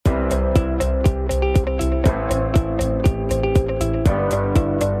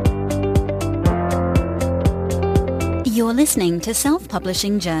You're listening to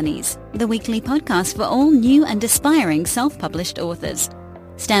Self-Publishing Journeys, the weekly podcast for all new and aspiring self-published authors.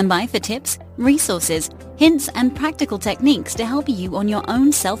 Stand by for tips, resources, hints, and practical techniques to help you on your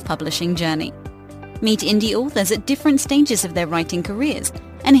own self-publishing journey. Meet indie authors at different stages of their writing careers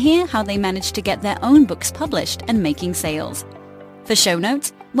and hear how they managed to get their own books published and making sales. For show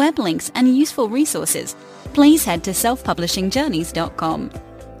notes, web links, and useful resources, please head to selfpublishingjourneys.com.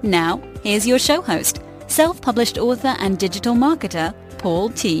 Now, here's your show host, self-published author and digital marketer, Paul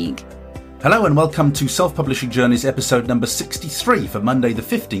Teague. Hello and welcome to Self-Publishing Journeys episode number 63 for Monday the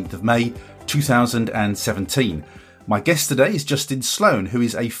 15th of May 2017. My guest today is Justin Sloan, who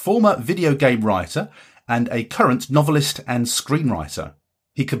is a former video game writer and a current novelist and screenwriter.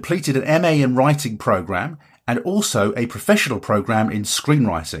 He completed an MA in writing program and also a professional program in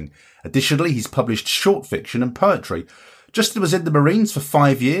screenwriting. Additionally, he's published short fiction and poetry. Justin was in the Marines for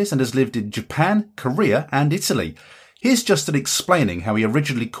 5 years and has lived in Japan, Korea and Italy. Here's Justin explaining how he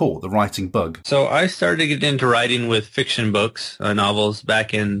originally caught the writing bug. So I started getting into writing with fiction books, novels,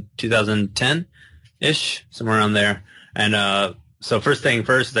 back in 2010-ish, somewhere around there. And so first thing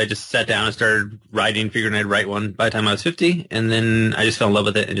first is I just sat down and started writing, figuring I'd write one by the time I was 50. And then I just fell in love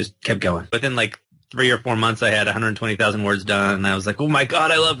with it and just kept going. Within like 3 or 4 months, I had 120,000 words done. And I was like, oh my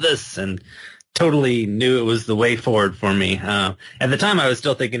God, I love this. And totally knew it was the way forward for me. At the time, I was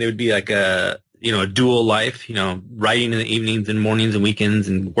still thinking it would be like a dual life, writing in the evenings and mornings and weekends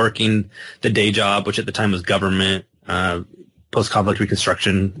and working the day job, which at the time was government, post-conflict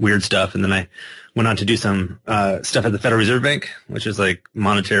reconstruction, weird stuff. And then I went on to do some stuff at the Federal Reserve Bank, which is like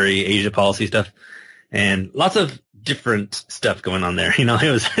monetary Asia policy stuff, and lots of different stuff going on there.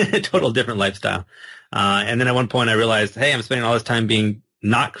 It was a total different lifestyle. And then at one point I realized, hey, I'm spending all this time being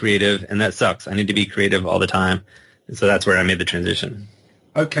not creative, and that sucks. I need to be creative all the time. And so that's where I made the transition.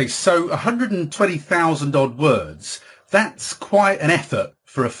 Okay, so 120,000 odd words, that's quite an effort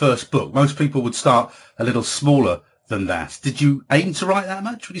for a first book. Most people would start a little smaller than that. Did you aim to write that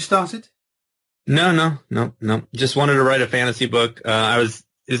much when you started? No. Just wanted to write a fantasy book. There's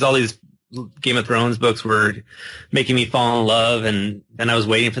all these Game of Thrones books were making me fall in love, and then I was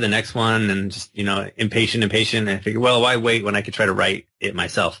waiting for the next one and just, impatient. And I figured, well, why wait when I could try to write it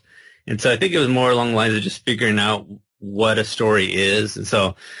myself? And so I think it was more along the lines of just figuring out what a story is. And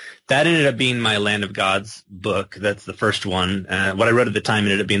so that ended up being my Land of Gods book. That's the first one. What I wrote at the time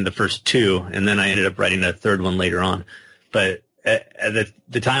ended up being the first two, and then I ended up writing a third one later on. But at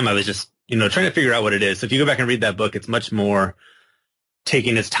the time, I was just, trying to figure out what it is. So if you go back and read that book, it's much more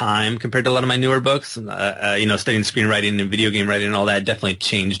taking its time compared to a lot of my newer books. Studying screenwriting and video game writing and all that definitely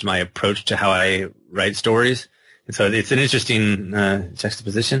changed my approach to how I write stories. And so it's an interesting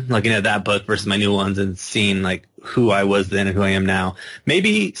juxtaposition, looking at that book versus my new ones and seeing like who I was then and who I am now.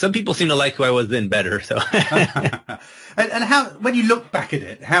 Maybe some people seem to like who I was then better. So, and how, when you look back at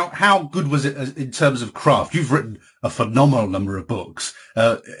it, how good was it in terms of craft? You've written a phenomenal number of books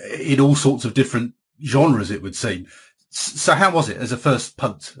in all sorts of different genres, it would seem. So how was it as a first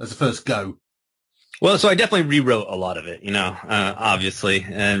punt, as a first go? Well, so I definitely rewrote a lot of it, obviously,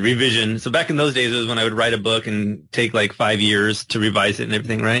 and revision. So back in those days, it was when I would write a book and take like 5 years to revise it and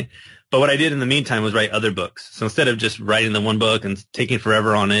everything, right? But what I did in the meantime was write other books. So instead of just writing the one book and taking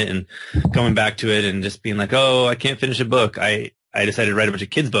forever on it and going back to it and just being like, oh, I can't finish a book, I decided to write a bunch of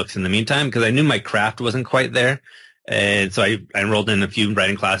kids' books in the meantime because I knew my craft wasn't quite there. And so I enrolled in a few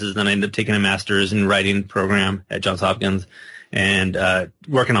writing classes. Then I ended up taking a master's in writing program at Johns Hopkins and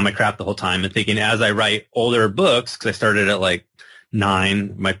working on my craft the whole time and thinking as I write older books, because I started at like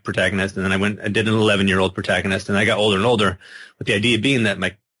 9, my protagonist, and then I did an 11-year-old protagonist, and I got older and older with the idea being that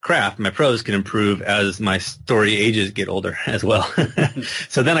my craft, my prose can improve as my story ages get older as well.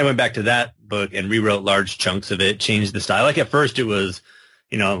 So then I went back to that book and rewrote large chunks of it, changed the style. Like at first it was,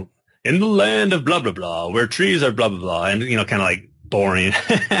 in the land of blah, blah, blah, where trees are blah, blah, blah, and, kind of like boring.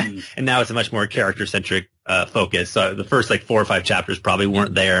 And now it's a much more character-centric focus. So the first like 4 or 5 chapters probably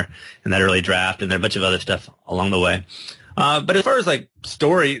weren't there in that early draft, and there are a bunch of other stuff along the way. But as far as like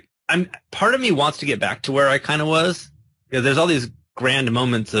story, part of me wants to get back to where I kind of was, because there's all these grand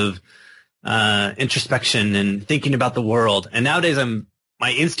moments of introspection and thinking about the world. And nowadays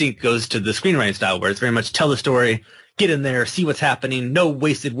my instinct goes to the screenwriting style, where it's very much tell the story, get in there, see what's happening, no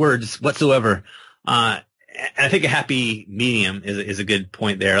wasted words whatsoever. And I think a happy medium is a good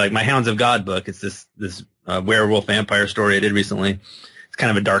point there. Like my Hounds of God book, it's this werewolf vampire story I did recently. It's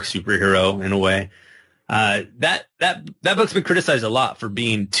kind of a dark superhero in a way. That book's been criticized a lot for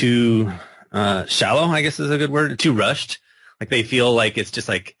being too shallow, I guess is a good word, too rushed. Like they feel like it's just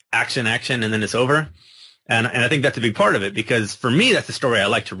like action, and then it's over. And I think that's a big part of it, because for me, that's the story I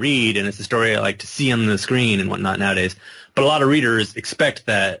like to read, and it's the story I like to see on the screen and whatnot nowadays. But a lot of readers expect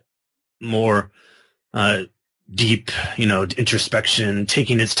that more deep, introspection,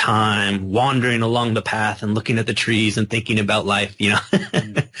 taking its time, wandering along the path and looking at the trees and thinking about life,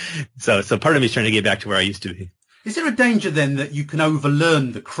 So part of me is trying to get back to where I used to be. Is there a danger then that you can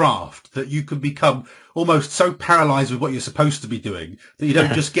overlearn the craft, that you can become almost so paralyzed with what you're supposed to be doing that you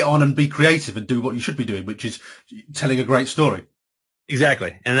don't just get on and be creative and do what you should be doing, which is telling a great story?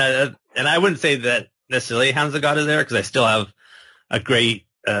 Exactly. And I wouldn't say that necessarily Hounds of God is there, because I still have a great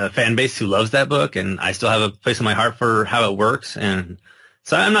fan base who loves that book, and I still have a place in my heart for how it works. And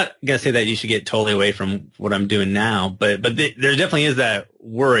so I'm not going to say that you should get totally away from what I'm doing now, but there definitely is that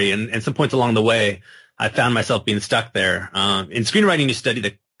worry. And some points along the way, I found myself being stuck there. In screenwriting, you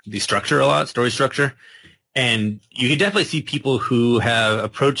study the structure a lot, story structure. And you can definitely see people who have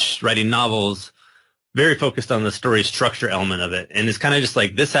approached writing novels very focused on the story structure element of it. And it's kind of just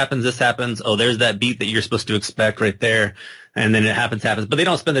like, this happens. Oh, there's that beat that you're supposed to expect right there. And then it happens. But they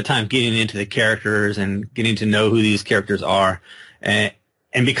don't spend the time getting into the characters and getting to know who these characters are. And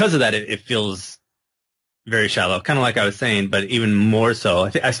because of that, it feels very shallow, kind of like I was saying, but even more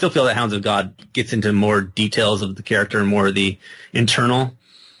so. I still feel that Hounds of God gets into more details of the character and more of the internal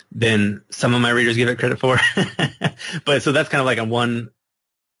than some of my readers give it credit for. But so that's kind of like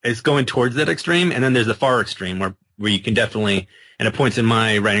it's going towards that extreme. And then there's the far extreme where you can definitely, and at points in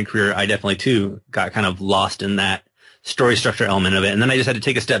my writing career, I definitely too got kind of lost in that story structure element of it. And then I just had to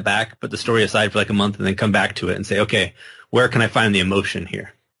take a step back, put the story aside for like a month, and then come back to it and say, okay, where can I find the emotion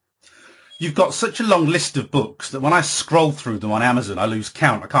here? You've got such a long list of books that when I scroll through them on Amazon, I lose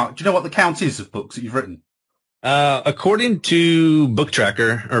count. Do you know what the count is of books that you've written? According to Book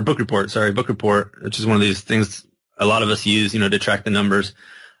Report, which is one of these things a lot of us use, to track the numbers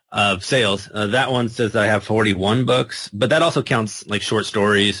of sales. That one says that I have 41 books, but that also counts like short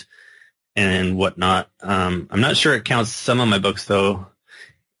stories and whatnot. I'm not sure it counts some of my books though.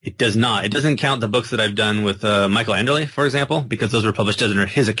 It does not. It doesn't count the books that I've done with Michael Anderle, for example, because those were published under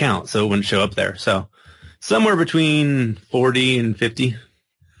his account, so it wouldn't show up there. So somewhere between 40 and 50.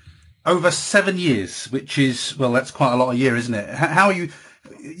 Over 7 years, which is, well, that's quite a lot a year, isn't it? How are you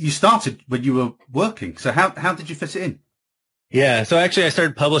started when you were working, so how did you fit it in? Yeah, so actually I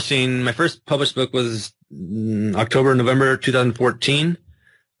started publishing, my first published book was October, November 2014.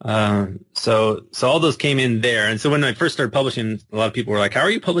 So all those came in there. And so when I first started publishing, a lot of people were like, how are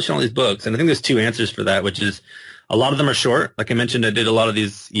you publishing all these books? And I think there's two answers for that, which is a lot of them are short. Like I mentioned, I did a lot of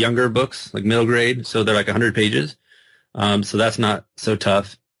these younger books, like middle grade. So they're like 100 pages. So that's not so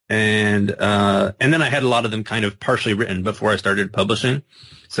tough. And then I had a lot of them kind of partially written before I started publishing.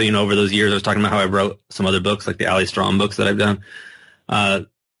 So, over those years, I was talking about how I wrote some other books, like the Ali Strom books that I've done.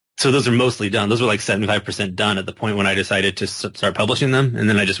 So those are mostly done. Those were like 75% done at the point when I decided to start publishing them. And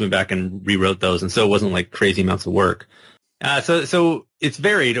then I just went back and rewrote those. And so it wasn't like crazy amounts of work. So it's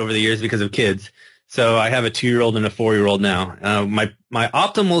varied over the years because of kids. So I have a 2-year-old and a 4-year-old now. My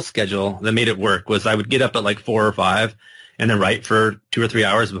optimal schedule that made it work was I would get up at like 4 or 5 and then write for 2 or 3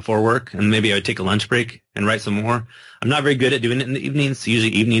 hours before work. And maybe I would take a lunch break and write some more. I'm not very good at doing it in the evenings. So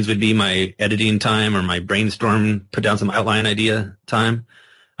usually evenings would be my editing time or my brainstorm, put down some outline idea time.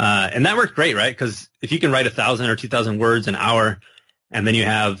 And that worked great, right? Because if you can write 1,000 or 2,000 words an hour, and then you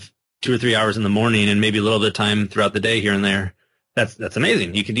have 2 or 3 hours in the morning and maybe a little bit of time throughout the day here and there, that's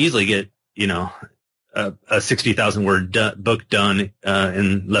amazing. You could easily get, a 60,000 word book done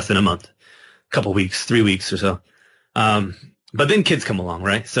in less than a month, a couple weeks, 3 weeks or so. But then kids come along,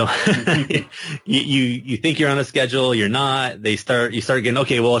 right? So you think you're on a schedule, you're not. You start getting,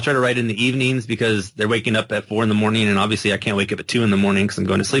 okay, well, I'll try to write in the evenings because they're waking up at 4 a.m. and obviously I can't wake up at 2 a.m. because I'm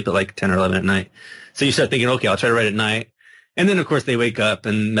going to sleep at like 10 or 11 at night. So you start thinking, okay, I'll try to write at night. And then of course they wake up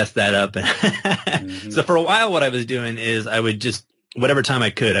and mess that up. Mm-hmm. So for a while, what I was doing is I would just, whatever time I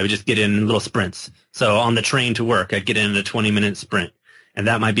could, I would just get in little sprints. So on the train to work, I'd get in a 20-minute sprint. And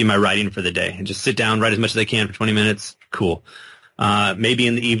that might be my writing for the day. And just sit down, write as much as I can for 20 minutes. Cool. Maybe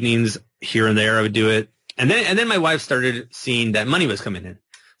in the evenings here and there I would do it. And then my wife started seeing that money was coming in.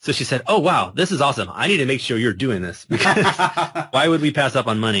 So she said, oh, wow, this is awesome. I need to make sure you're doing this because why would we pass up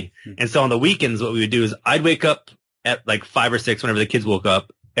on money? And so on the weekends, what we would do is I'd wake up at like 5 or 6 whenever the kids woke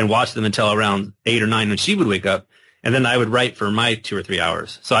up and watch them until around 8 or 9 when she would wake up. And then I would write for my 2 or 3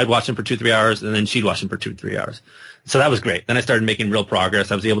 hours. So I'd watch them for 2 or 3 hours and then she'd watch them for 2 or 3 hours. So that was great. Then I started making real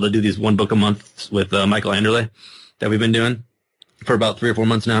progress. I was able to do these 1 book a month with Michael Anderle that we've been doing for about 3 or 4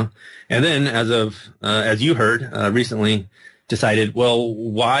 months now. And then as you heard, recently decided, well,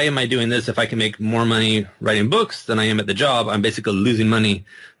 why am I doing this if I can make more money writing books than I am at the job? I'm basically losing money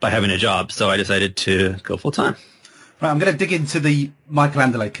by having a job. So I decided to go full time. Right, I'm going to dig into the Michael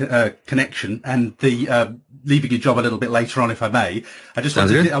Anderle connection and the leaving your job a little bit later on, if I may.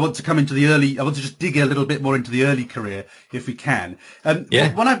 I want to come into the early. I want to just dig a little bit more into the early career, if we can.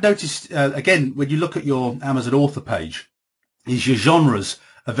 What I've noticed again, when you look at your Amazon author page, is your genres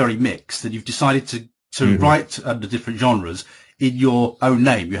are very mixed, and you've decided to write under different genres in your own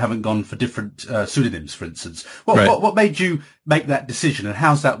name. You haven't gone for different pseudonyms, for instance. What made you make that decision, and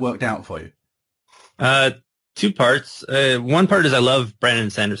how's that worked out for you? Two parts. One part is I love Brandon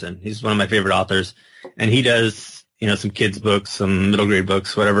Sanderson. He's one of my favorite authors, and he does, some kids books, some middle grade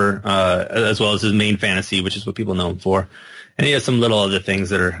books, whatever, as well as his main fantasy, which is what people know him for. And he has some little other things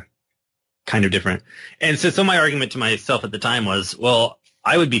that are kind of different. And so my argument to myself at the time was, well,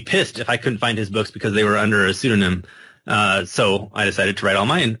 I would be pissed if I couldn't find his books because they were under a pseudonym. So I decided to write all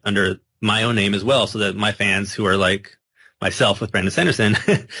mine under my own name as well, so that my fans who are like myself with Brandon Sanderson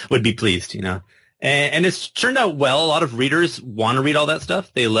would be pleased, And it's turned out well. A lot of readers want to read all that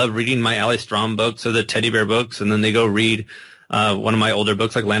stuff. They love reading my Ali Strom books or the Teddy Bear books, and then they go read one of my older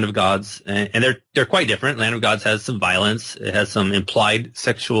books like Land of Gods, and they're quite different. Land of Gods has some violence. It has some implied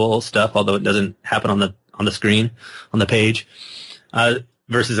sexual stuff, although it doesn't happen on the screen, on the page.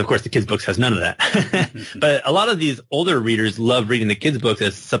 Versus, of course, the kids' books has none of that. But a lot of these older readers love reading the kids' books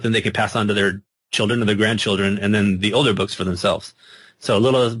as something they can pass on to their children or their grandchildren, and then the older books for themselves. So a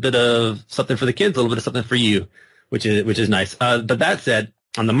little bit of something for the kids, a little bit of something for you, which is nice. But that said,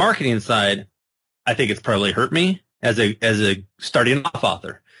 on the marketing side, I think it's probably hurt me as a starting off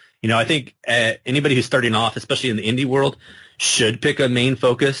author. I think anybody who's starting off, especially in the indie world, should pick a main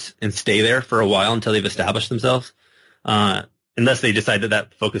focus and stay there for a while until they've established themselves. Unless they decide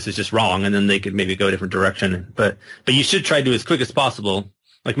that focus is just wrong, and then they could maybe go a different direction. But you should try to do as quick as possible.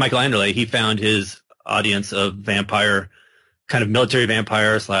 Like Michael Anderle, he found his audience of vampire, kind of military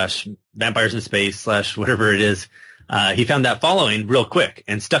vampire / vampires in space / whatever it is. He found that following real quick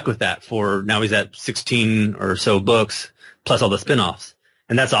and stuck with that for now. He's at 16 or so books plus all the spinoffs,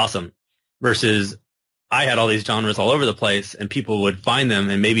 and that's awesome. Versus I had all these genres all over the place, and people would find them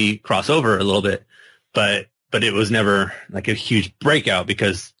and maybe cross over a little bit, but it was never like a huge breakout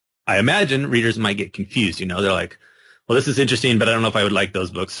because I imagine readers might get confused. They're like, well, this is interesting, but I don't know if I would like those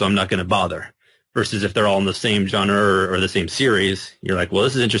books, so I'm not going to bother. Versus if they're all in the same genre or the same series, you're like, well,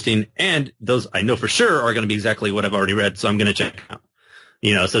 this is interesting, and those I know for sure are going to be exactly what I've already read, so I'm going to check out.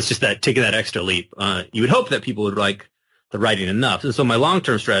 So it's just that taking that extra leap. You would hope that people would like the writing enough. And so my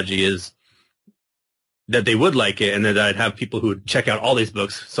long-term strategy is that they would like it, and that I'd have people who would check out all these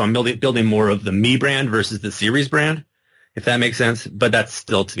books. So I'm building more of the me brand versus the series brand, if that makes sense. But that's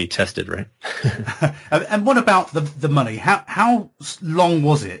still to be tested, right? And what about the money? How long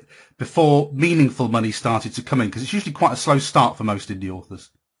was it before meaningful money started to come in? Because it's usually quite a slow start for most indie authors.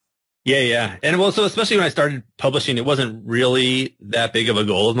 Yeah. And well, so especially when I started publishing, it wasn't really that big of a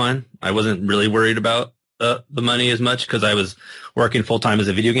goal of mine. I wasn't really worried about the money as much because I was working full time as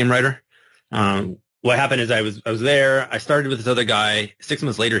a video game writer. What happened is I was there. I started with this other guy. 6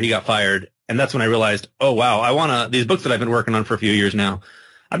 months later, he got fired. And that's when I realized, oh, wow, these books that I've been working on for a few years now,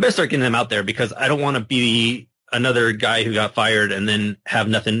 I better start getting them out there because I don't want to be another guy who got fired and then have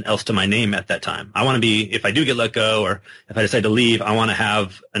nothing else to my name at that time. I want to be, if I do get let go or if I decide to leave, I want to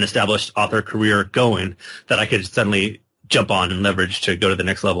have an established author career going that I could suddenly jump on and leverage to go to the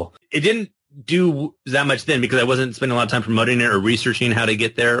next level. It didn't do that much then because I wasn't spending a lot of time promoting it or researching how to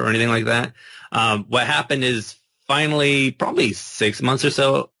get there or anything like that. What happened is finally, probably 6 months or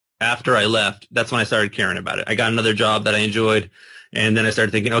so after I left, that's when I started caring about it. I got another job that I enjoyed. And then I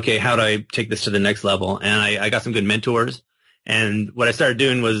started thinking, okay, how do I take this to the next level? And I got some good mentors. And what I started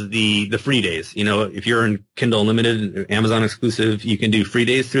doing was the free days. If you're in Kindle Unlimited, Amazon exclusive, you can do free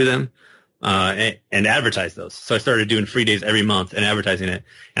days through them and advertise those. So I started doing free days every month and advertising it.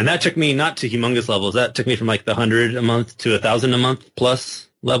 And that took me not to humongous levels. That took me from like the 100 a month to 1,000 a month plus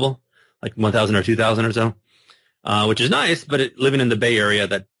level, like 1,000 or 2,000 or so, which is nice. But living in the Bay Area,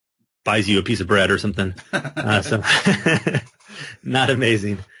 that buys you a piece of bread or something. So not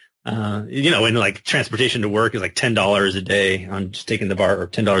amazing. And like transportation to work is like $10 a day on just taking the BART, or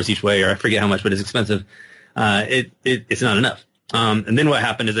 $10 each way, or I forget how much, but it's expensive. It's not enough. And then what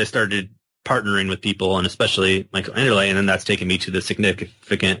happened is I started partnering with people, and especially Michael Anderle, and then that's taken me to the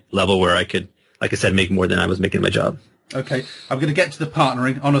significant level where I could, like I said, make more than I was making my job. Okay, I'm going to get to the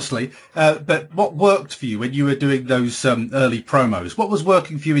partnering, honestly. But what worked for you when you were doing those early promos? What was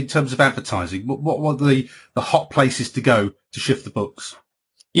working for you in terms of advertising? What were the hot places to go to shift the books?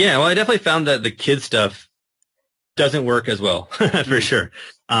 Yeah, well, I definitely found that the kid stuff doesn't work as well for sure.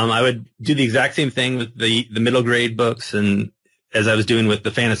 I would do the exact same thing with the middle grade books and as I was doing with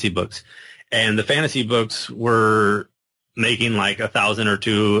the fantasy books. And the fantasy books were making like 1,000 or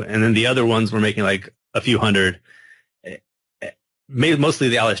 2, and then the other ones were making like a few hundred, mostly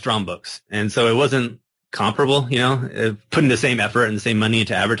the Alice Strom books. And so it wasn't comparable, putting the same effort and the same money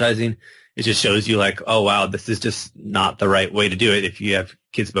into advertising. It just shows you like, oh, wow, this is just not the right way to do it if you have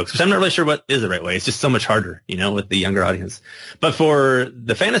kids' books, which I'm not really sure what is the right way. It's just so much harder, with the younger audience. But for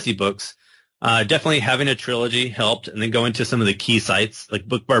the fantasy books, definitely having a trilogy helped, and then going to some of the key sites, like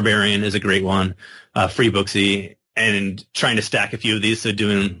Book Barbarian is a great one, FreeBooksy, and trying to stack a few of these. So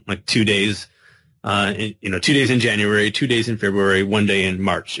doing like 2 days, 2 days in January, 2 days in February, 1 day in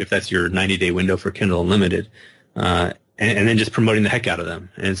March, if that's your 90-day window for Kindle Unlimited. And then just promoting the heck out of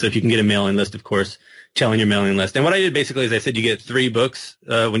them. And so if you can get a mailing list, of course, telling your mailing list. And what I did basically is I said you get 3 books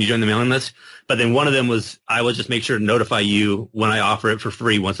when you join the mailing list, but then one of them was I will just make sure to notify you when I offer it for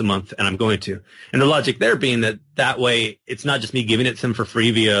free once a month, and I'm going to. And the logic there being that way it's not just me giving it to them for free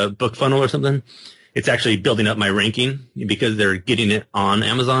via BookFunnel or something. It's actually building up my ranking because they're getting it on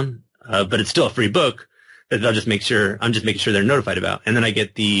Amazon, but it's still a free book that I'm just making sure they're notified about. And then I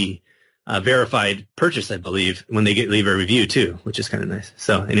get the verified purchase, I believe, when they leave a review too, which is kind of nice.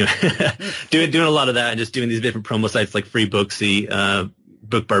 So anyway, doing a lot of that and just doing these different promo sites like FreeBooksy,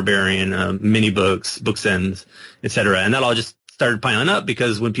 Book Barbarian, Mini Books, BookSends, etc. And that all just started piling up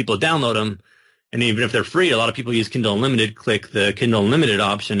because when people download them, and even if they're free, a lot of people use Kindle Unlimited, click the Kindle Unlimited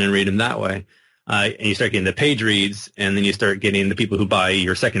option and read them that way. And you start getting the page reads, and then you start getting the people who buy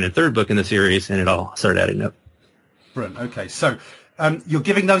your second and third book in the series, and it all started adding up. Brilliant. Okay, so you're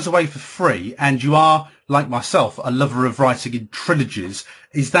giving those away for free, and you are, like myself, a lover of writing in trilogies.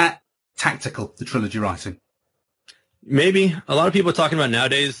 Is that tactical, the trilogy writing? Maybe. A lot of people are talking about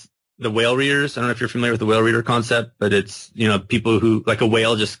nowadays the whale readers. I don't know if you're familiar with the whale reader concept, but it's, people who, like a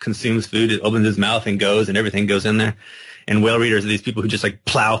whale just consumes food. It opens his mouth and goes, and everything goes in there. And whale readers are these people who just like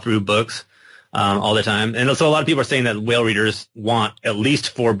plow through books all the time. And so a lot of people are saying that whale readers want at least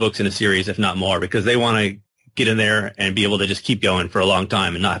 4 books in a series, if not more, because they want to get in there and be able to just keep going for a long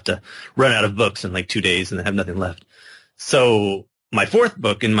time and not have to run out of books in like 2 days and have nothing left. So my 4th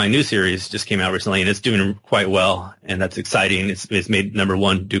book in my new series just came out recently, and it's doing quite well, and that's exciting. It's made number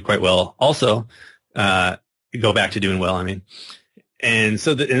 1 do quite well. Also, go back to doing well, And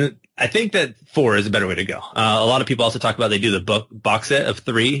so I think that 4 is a better way to go. A lot of people also talk about they do the box set of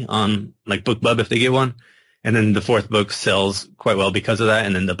 3 on like BookBub if they get one. And then the 4th book sells quite well because of that.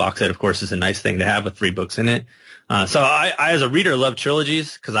 And then the box set, of course, is a nice thing to have with 3 books in it. So I, as a reader, love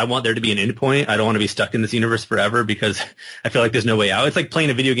trilogies because I want there to be an end point. I don't want to be stuck in this universe forever because I feel like there's no way out. It's like playing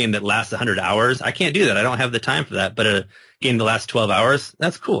a video game that lasts 100 hours. I can't do that. I don't have the time for that. But a game that lasts 12 hours,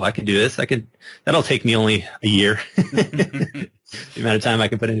 that's cool. I can do this. That'll take me only a year. The amount of time I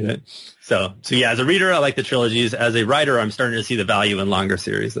can put into it. So yeah, as a reader, I like the trilogies. As a writer, I'm starting to see the value in longer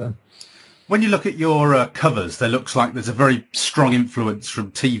series, though. When you look at your covers, there looks like there's a very strong influence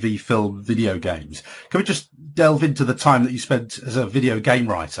from TV, film, video games. Can we just delve into the time that you spent as a video game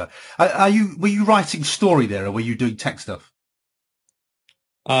writer? Were you writing story there, or were you doing tech stuff?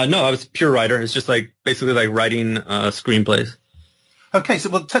 No, I was a pure writer. It's just basically like writing screenplays. Okay, so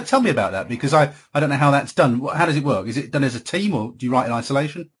tell me about that, because I don't know how that's done. How does it work? Is it done as a team, or do you write in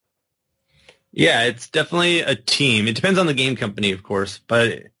isolation? Yeah, it's definitely a team. It depends on the game company, of course,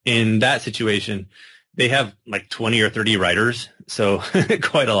 but in that situation, they have like 20 or 30 writers, so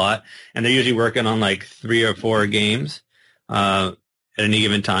quite a lot, and they're usually working on like 3 or 4 games at any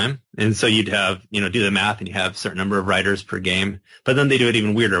given time. And so you'd have, do the math, and you have a certain number of writers per game. But then they do it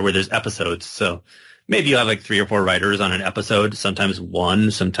even weirder, where there's episodes. So maybe you have like 3 or 4 writers on an episode, sometimes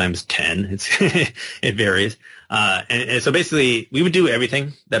 1, sometimes 10. It varies. And so basically, we would do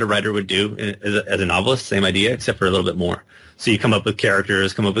everything that a writer would do as a novelist, same idea, except for a little bit more. So you come up with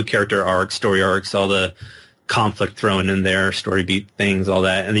characters, come up with character arcs, story arcs, all the conflict thrown in there, story beat things, all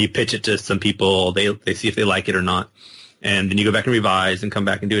that. And then you pitch it to some people. They see if they like it or not. And then you go back and revise and come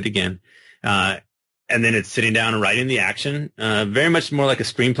back and do it again. And then it's sitting down and writing the action, very much more like a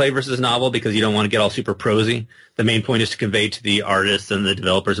screenplay versus a novel, because you don't want to get all super prosy. The main point is to convey to the artists and the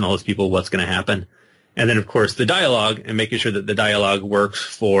developers and all those people what's going to happen. And then, of course, the dialogue, and making sure that the dialogue works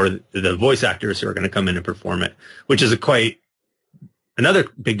for the voice actors who are going to come in and perform it, which is another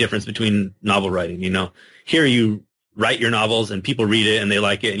big difference between novel writing. Here you write your novels and people read it and they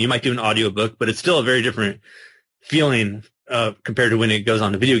like it, and you might do an audiobook, but it's still a very different feeling compared to when it goes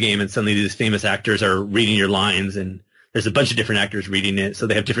on a video game and suddenly these famous actors are reading your lines, and there's a bunch of different actors reading it, so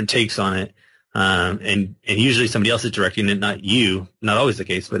they have different takes on it. And usually somebody else is directing it, not you. Not always the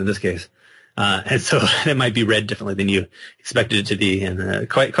case, but in this case. And so it might be read differently than you expected it to be, and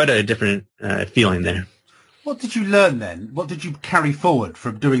quite a different feeling there. What did you learn then? What did you carry forward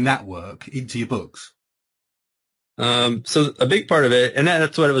from doing that work into your books? So a big part of it, and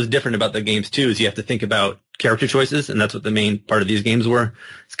that's what was different about the games too, is you have to think about character choices, and that's what the main part of these games were.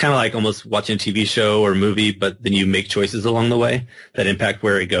 It's kind of like almost watching a TV show or a movie, but then you make choices along the way that impact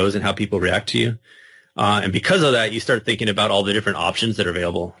where it goes and how people react to you. And because of that, you start thinking about all the different options that are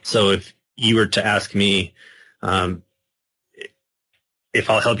available. So if you were to ask me if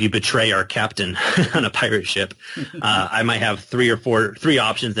I'll help you betray our captain on a pirate ship, I might have three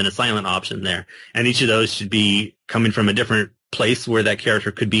options and a silent option there. And each of those should be coming from a different place where that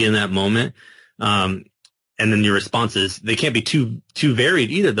character could be in that moment. And then your responses, they can't be too varied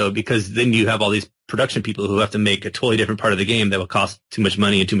either, though, because then you have all these production people who have to make a totally different part of the game that will cost too much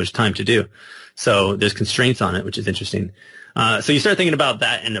money and too much time to do. So there's constraints on it, which is interesting. So you start thinking about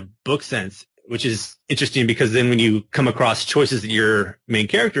that in a book sense, which is interesting because then when you come across choices that your main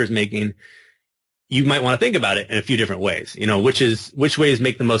character is making, you might want to think about it in a few different ways. You know, which ways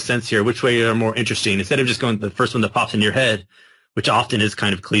make the most sense here? Which way are more interesting? Instead of just going to the first one that pops in your head, which often is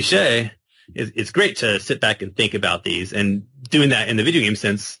kind of cliche, it's great to sit back and think about these. And doing that in the video game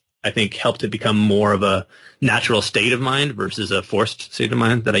sense, I think helped it become more of a natural state of mind versus a forced state of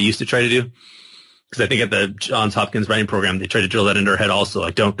mind that I used to try to do. Because I think at the Johns Hopkins writing program, they try to drill that into our head also.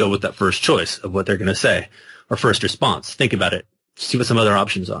 Like, don't go with that first choice of what they're going to say or first response. Think about it. See what some other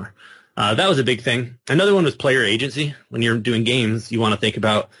options are. That was a big thing. Another one was player agency. When you're doing games, you want to think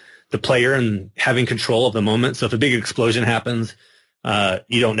about the player and having control of the moment. So if a big explosion happens,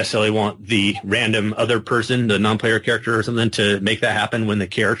 you don't necessarily want the random other person, the non-player character or something, to make that happen when the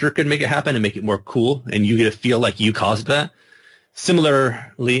character could make it happen and make it more cool, and you get to feel like you caused that.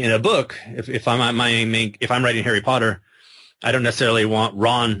 Similarly, in a book, if I'm writing Harry Potter, I don't necessarily want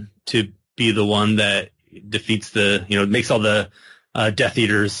Ron to be the one that defeats makes all the Death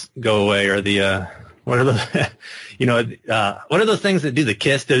Eaters go away, or the what are those things that do the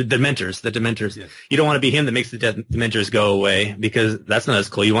kiss? The Dementors. Yeah. You don't want to be him that makes the Dementors go away, because that's not as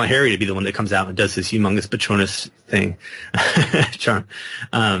cool. You want Harry to be the one that comes out and does his humongous Patronus thing, charm.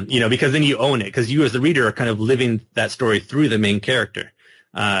 Because then you own it, because you as the reader are kind of living that story through the main character.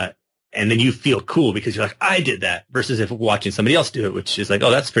 And then you feel cool because you're like, I did that, versus if watching somebody else do it, which is like,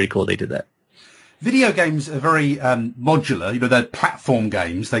 oh, that's pretty cool, they did that. Video games are very modular. They're platform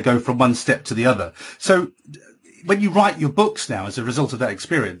games. They go from one step to the other. So when you write your books now as a result of that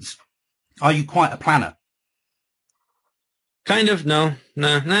experience, are you quite a planner? Kind of. No.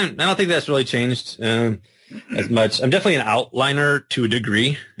 I don't think that's really changed as much. I'm definitely an outliner to a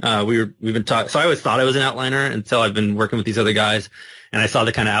degree. We've been talking. So I always thought I was an outliner until I've been working with these other guys, and I saw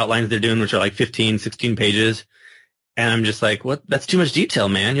the kind of outlines they're doing, which are like 15, 16 pages. And I'm just like, what? That's too much detail,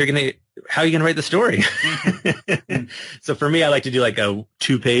 man. How are you going to write the story? So for me, I like to do like a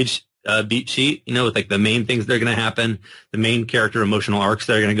 2-page beat sheet, with like the main things that are going to happen, the main character emotional arcs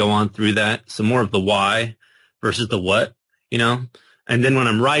that are going to go on through that. So more of the why versus the what, And then when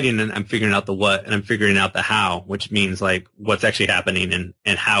I'm writing, and I'm figuring out the what, and I'm figuring out the how, which means like what's actually happening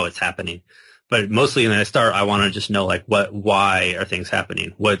and how it's happening. But mostly when I start, I want to just know like why are things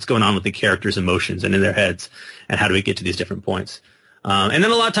happening? What's going on with the characters' emotions and in their heads, and how do we get to these different points? And then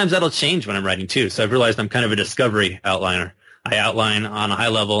a lot of times that'll change when I'm writing too. So I've realized I'm kind of a discovery outliner. I outline on a high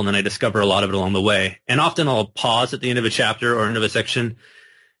level, and then I discover a lot of it along the way. And often I'll pause at the end of a chapter or end of a section,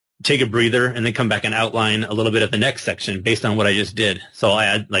 take a breather, and then come back and outline a little bit of the next section based on what I just did. So I'll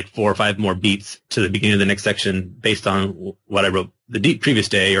add like 4 or 5 more beats to the beginning of the next section based on what I wrote the previous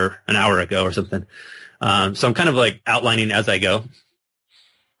day or an hour ago or something. So I'm kind of like outlining as I go.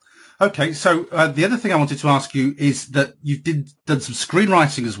 Okay, so the other thing I wanted to ask you is that you've done some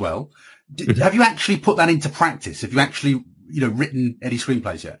screenwriting as well. Have you actually put that into practice? Have you actually, written any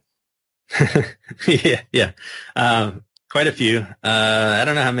screenplays yet? Yeah. Quite a few. I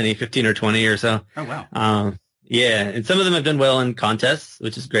don't know how many, 15 or 20 or so. Oh, wow. Yeah, and some of them have done well in contests,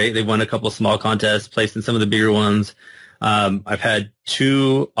 which is great. They've won a couple of small contests, placed in some of the bigger ones. I've had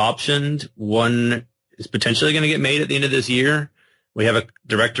 2 optioned. One is potentially going to get made at the end of this year. We have a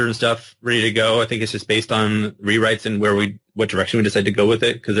director and stuff ready to go. I think it's just based on rewrites and what direction we decide to go with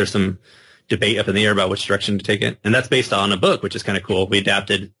it, because there's some debate up in the air about which direction to take it. And that's based on a book, which is kind of cool. We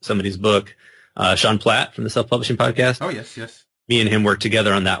adapted somebody's book, Sean Platt from the Self-Publishing Podcast. Oh, yes. Me and him worked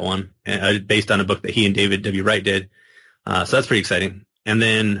together on that one, based on a book that he and David W. Wright did. So that's pretty exciting. And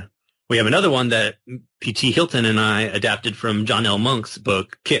then we have another one that P.T. Hilton and I adapted from John L. Monk's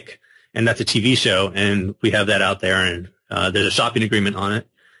book, Kick. And that's a TV show, and we have that out there, and there's a shopping agreement on it,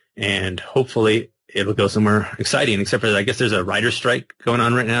 and hopefully it'll go somewhere exciting, except for, I guess there's a writer's strike going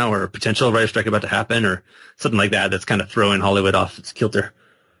on right now, or a potential writer's strike about to happen, or something like that that's kind of throwing Hollywood off its kilter.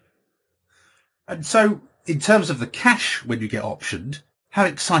 And so, in terms of the cash when you get optioned, how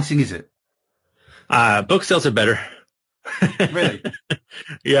exciting is it? Book sales are better. Really?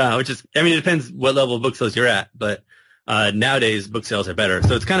 Yeah, which is, I mean, it depends what level of book sales you're at, but nowadays book sales are better.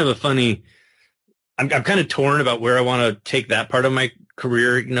 So it's kind of a funny, I'm kind of torn about where I want to take that part of my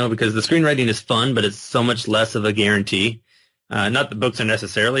career, you know, because the screenwriting is fun, but it's so much less of a guarantee. Not that books are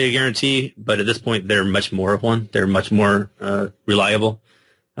necessarily a guarantee, but at this point they're much more of one. They're much more reliable,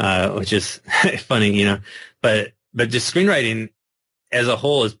 which is funny, you know. But just screenwriting as a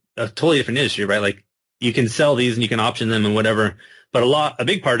whole is a totally different industry, right? Like, you can sell these and you can option them and whatever. But a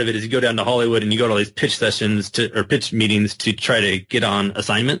big part of it is you go down to Hollywood and you go to all these pitch sessions or pitch meetings to try to get on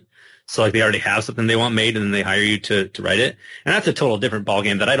assignment. So like they already have something they want made and then they hire you to write it. And that's a total different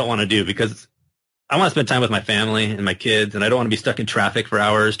ballgame that I don't want to do, because I want to spend time with my family and my kids, and I don't want to be stuck in traffic for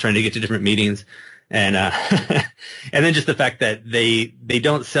hours trying to get to different meetings. And, and then just the fact that they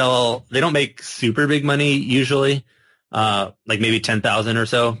don't make super big money usually, like maybe 10,000 or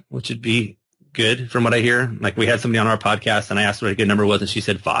so, which would be good from what I hear. Like, we had somebody on our podcast and I asked what a good number was and she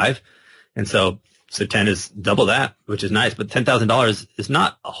said 5. And so 10 is double that, which is nice, but $10,000 is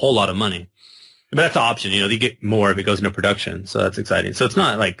not a whole lot of money. But that's an option, you know, you get more if it goes into production. So that's exciting. So it's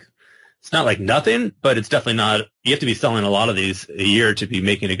not like nothing, but it's definitely not, you have to be selling a lot of these a year to be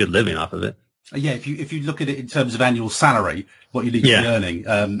making a good living off of it. Yeah, if you look at it in terms of annual salary, what you need to be earning,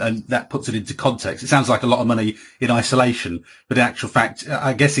 and that puts it into context. It sounds like a lot of money in isolation, but in actual fact,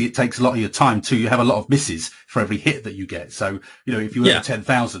 I guess it takes a lot of your time too. You have a lot of misses for every hit that you get. So, you know, if you earn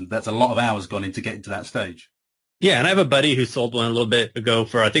 10,000, that's a lot of hours gone into getting to that stage. Yeah, and I have a buddy who sold one a little bit ago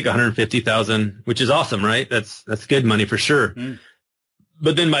for, I think, 150,000, which is awesome, right? That's good money for sure. Mm.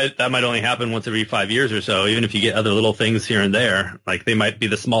 But then that might only happen once every 5 years or so. Even if you get other little things here and there, like they might be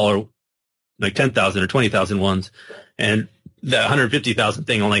the smaller, like 10,000 or 20,000 ones. And the 150,000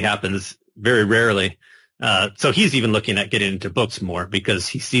 thing only happens very rarely. So he's even looking at getting into books more because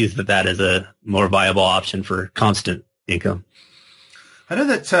he sees that is a more viable option for constant income. I know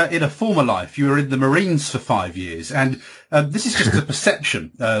that in a former life you were in the Marines for 5 years, and this is just a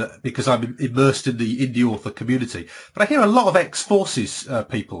perception because I'm immersed in the indie author community. But I hear a lot of ex-forces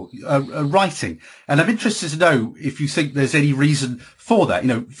people writing, and I'm interested to know if you think there's any reason for that. You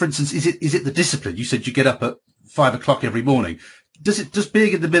know, for instance, is it the discipline? You said you get up at 5 o'clock every morning. Does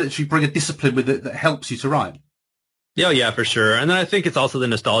being in the military bring a discipline with it that helps you to write? Yeah, for sure. And then I think it's also the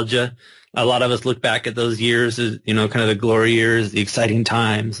nostalgia. A lot of us look back at those years as, you know, kind of the glory years, the exciting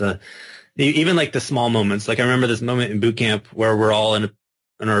times, even like the small moments. Like I remember this moment in boot camp where we're all in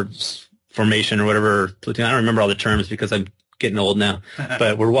our formation or whatever platoon. I don't remember all the terms because I'm getting old now,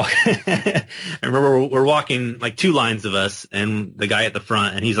 but we're walking. I remember we're walking like 2 lines of us and the guy at the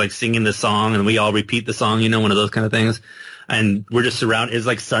front, and he's like singing the song and we all repeat the song, you know, one of those kind of things. And we're just surrounded. It's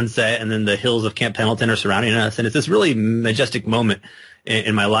like sunset, and then the hills of Camp Pendleton are surrounding us. And it's this really majestic moment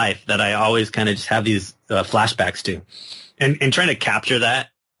in my life that I always kind of just have these flashbacks to. And trying to capture that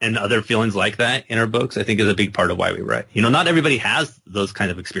and other feelings like that in our books, I think is a big part of why we write. You know, not everybody has those kind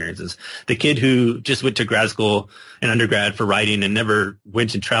of experiences. The kid who just went to grad school and undergrad for writing and never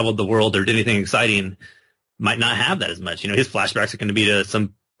went and traveled the world or did anything exciting might not have that as much. You know, his flashbacks are going to be to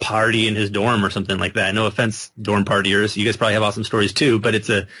some party in his dorm or something like that. No offense, dorm partiers. You guys probably have awesome stories too, but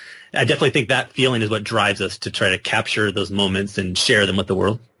I definitely think that feeling is what drives us to try to capture those moments and share them with the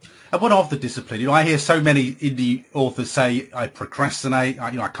world. And what of the discipline? You know, I hear so many indie authors say, I procrastinate,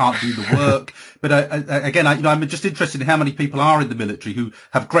 I can't do the work. But again, I'm just interested in how many people are in the military who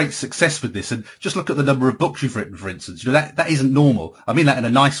have great success with this. And just look at the number of books you've written, for instance. You know, that isn't normal. I mean that in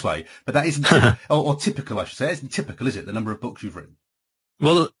a nice way, but that isn't, or typical, I should say. It isn't typical, is it? The number of books you've written.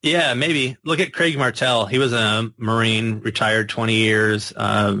 Well, yeah, maybe. Look at Craig Martell. He was a Marine, retired 20 years,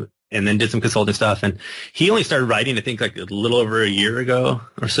 and then did some consulting stuff. And he only started writing, I think, like a little over a year ago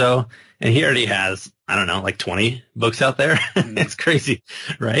or so. And he already has, I don't know, like 20 books out there. It's crazy,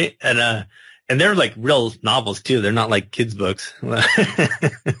 right? And they're like real novels too. They're not like kids' books. And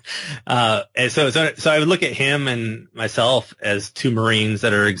so I would look at him and myself as 2 Marines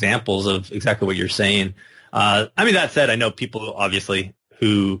that are examples of exactly what you're saying. I mean, that said, I know people obviously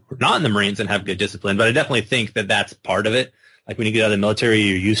who are not in the Marines and have good discipline, but I definitely think that that's part of it. Like when you get out of the military,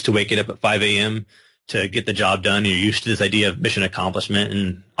 you're used to waking up at 5 a.m. to get the job done. You're used to this idea of mission accomplishment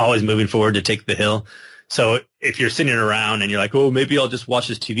and always moving forward to take the hill. So if you're sitting around and you're like, oh, maybe I'll just watch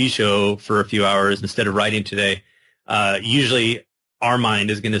this TV show for a few hours instead of writing today, usually our mind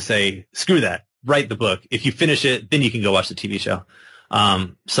is going to say, screw that, write the book. If you finish it, then you can go watch the TV show.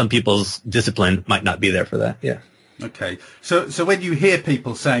 Some people's discipline might not be there for that. Yeah. Okay. So when you hear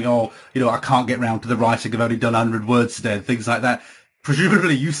people saying, oh, I can't get round to the writing, I've only done 100 words today, and things like that,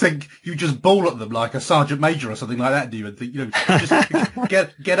 presumably you think you just bawl at them like a sergeant major or something like that, do you? And think,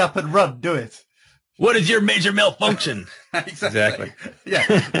 just get up and run, do it. What is your major malfunction? Exactly.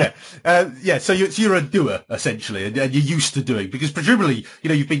 Yeah. So you're a doer, essentially, and you're used to doing, because presumably,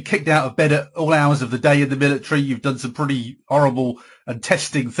 you've been kicked out of bed at all hours of the day in the military. You've done some pretty horrible and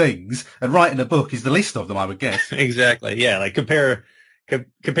testing things, and writing a book is the least of them, I would guess. Exactly. Yeah. Like compare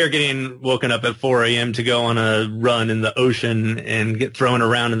getting woken up at 4 a.m. to go on a run in the ocean and get thrown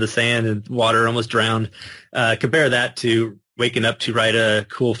around in the sand and water, almost drowned. Compare that to waking up to write a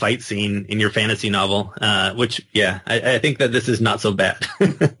cool fight scene in your fantasy novel, which, I think that this is not so bad.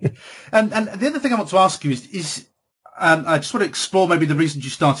 And the other thing I want to ask you is I just want to explore maybe the reasons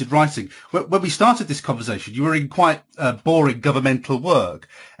you started writing. When we started this conversation, you were in quite boring governmental work.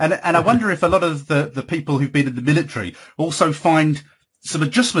 And I wonder if a lot of the people who've been in the military also find some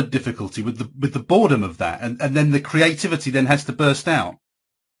adjustment difficulty with the boredom of that. And then the creativity then has to burst out.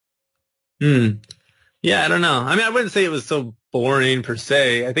 Yeah, I don't know. I mean, I wouldn't say it was so boring per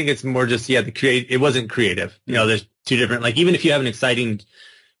se. I think it's more just, it wasn't creative. There's two different, like, even if you have an exciting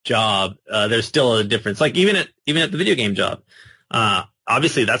job, there's still a difference. Like even at the video game job,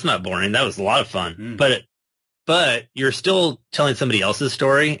 obviously that's not boring. That was a lot of fun, but you're still telling somebody else's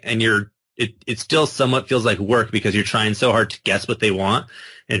story, and it still somewhat feels like work because you're trying so hard to guess what they want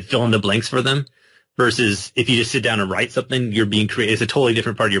and fill in the blanks for them. Versus if you just sit down and write something, you're being creative. It's a totally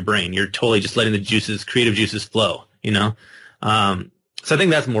different part of your brain. You're totally just letting the creative juices flow, So I think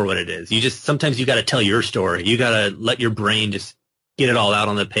that's more what it is. Sometimes you got to tell your story. You got to let your brain just get it all out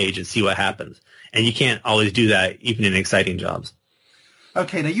on the page and see what happens. And you can't always do that even in exciting jobs.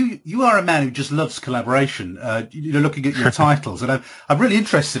 Okay, now you are a man who just loves collaboration. Looking at your titles, and I'm really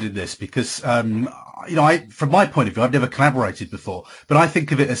interested in this because from my point of view, I've never collaborated before, but I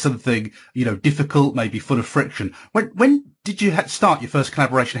think of it as something difficult, maybe full of friction. When did you start your first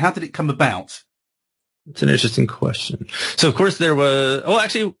collaboration? How did it come about? It's an interesting question. So of course there was. Well,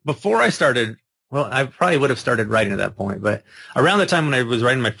 actually, before I started. Well, I probably would have started writing at that point, but around the time when I was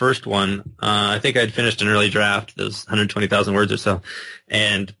writing my first one, I think I'd finished an early draft, those 120,000 words or so.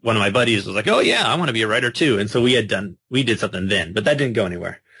 And one of my buddies was like, oh yeah, I want to be a writer too. And so we did something then, but that didn't go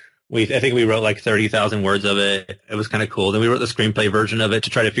anywhere. I think we wrote like 30,000 words of it. It was kind of cool. Then we wrote the screenplay version of it to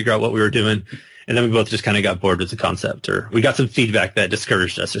try to figure out what we were doing. And then we both just kind of got bored with the concept, or we got some feedback that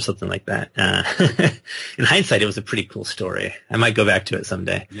discouraged us or something like that. In hindsight, it was a pretty cool story. I might go back to it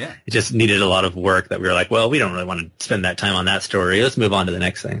someday. Yeah. It just needed a lot of work that we were like, well, we don't really want to spend that time on that story. Let's move on to the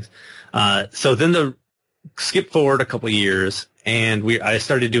next things. So then skip forward a couple of years, and I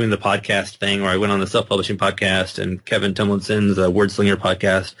started doing the podcast thing where I went on the self-publishing podcast and Kevin Tomlinson's Wordslinger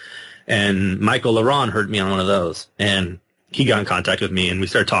podcast, and Michael Laron heard me on one of those, and he got in contact with me, and we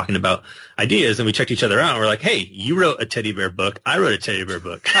started talking about ideas, and we checked each other out, and we're like, hey, you wrote a teddy bear book. I wrote a teddy bear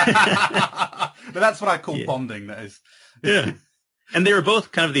book. But that's what I call bonding, that is. Yeah. And they were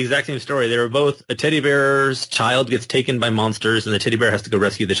both kind of the exact same story. They were both a teddy bear's child gets taken by monsters, and the teddy bear has to go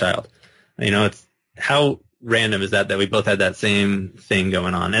rescue the child. It's how random is that we both had that same thing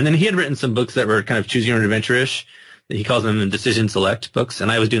going on. And then he had written some books that were kind of choose your own adventure-ish. He calls them decision select books. And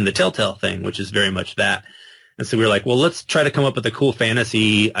I was doing the Telltale thing, which is very much that. And so we were like, well, let's try to come up with a cool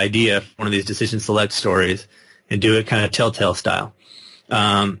fantasy idea for one of these decision select stories and do it kind of Telltale style.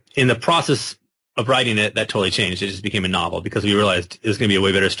 In the process of writing it, that totally changed. It just became a novel because we realized it was going to be a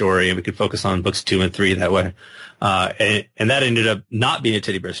way better story, and we could focus on books 2 and 3 that way. And that ended up not being a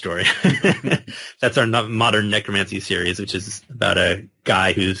teddy bear story. That's our modern necromancy series, which is about a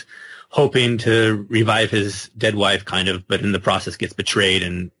guy who's hoping to revive his dead wife, kind of, but in the process gets betrayed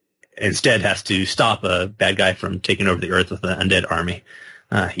and instead has to stop a bad guy from taking over the earth with an undead army.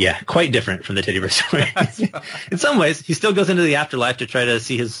 Quite different from the teddy bear story. In some ways, he still goes into the afterlife to try to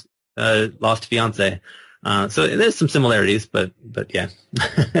see his lost fiance. So there's some similarities, but yeah.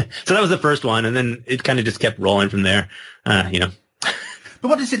 So that was the first one, and then it kind of just kept rolling from there. But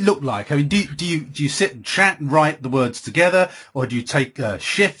what does it look like? I mean, do you sit and chat and write the words together, or do you take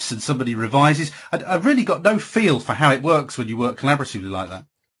shifts and somebody revises? I've really got no feel for how it works when you work collaboratively like that.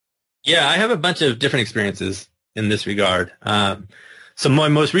 Yeah, I have a bunch of different experiences in this regard. So my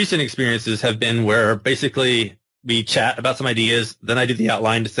most recent experiences have been where basically we chat about some ideas, then I do the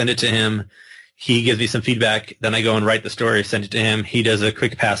outline to send it to him. He gives me some feedback, then I go and write the story, send it to him. He does a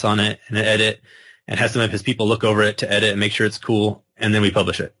quick pass on it and an edit, and has some of his people look over it to edit and make sure it's cool, and then we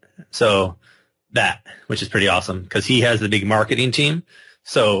publish it. So that, which is pretty awesome, because he has the big marketing team.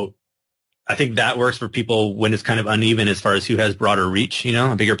 So I think that works for people when it's kind of uneven as far as who has broader reach,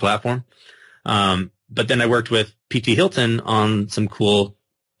 a bigger platform. But then I worked with P.T. Hilton on some cool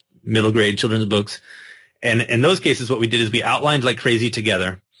middle grade children's books. And in those cases, what we did is we outlined like crazy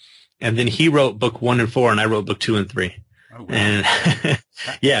together. And then he wrote book 1 and 4, and I wrote book 2 and 3. Oh, wow. And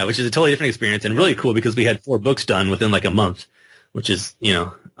yeah, which is a totally different experience and really cool because we had 4 books done within like a month, which is,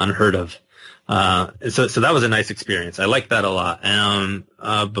 unheard of. So that was a nice experience. I liked that a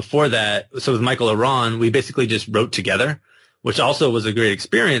lot. Before that, so with Michael Aron, we basically just wrote together, which also was a great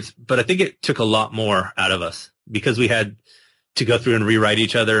experience, but I think it took a lot more out of us because we had to go through and rewrite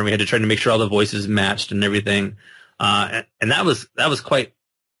each other, and we had to try to make sure all the voices matched and everything. And that was quite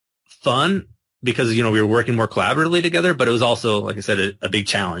fun because, we were working more collaboratively together, but it was also, like I said, a big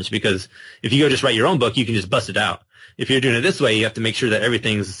challenge because if you go just write your own book, you can just bust it out. If you're doing it this way, you have to make sure that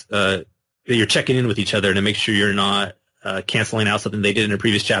everything's, that you're checking in with each other to make sure you're not canceling out something they did in a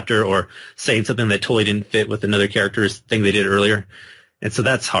previous chapter or saying something that totally didn't fit with another character's thing they did earlier. And so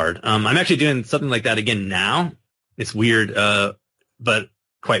that's hard. I'm actually doing something like that again now. It's weird, but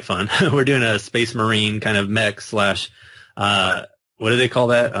quite fun. We're doing a Space Marine kind of mech / what do they call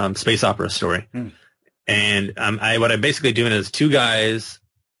that? Space opera story. And what I'm basically doing is 2 guys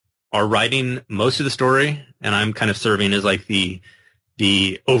are writing most of the story, and I'm kind of serving as like the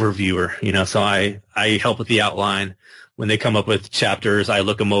overviewer, so I help with the outline. When they come up with chapters, I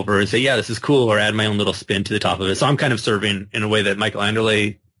look them over and say, yeah, this is cool, or add my own little spin to the top of it. So I'm kind of serving in a way that Michael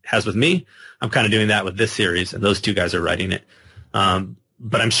Anderle has with me. I'm kind of doing that with this series, and those 2 guys are writing it.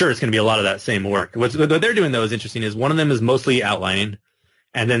 But I'm sure it's going to be a lot of that same work. What they're doing, though, is interesting is one of them is mostly outlining,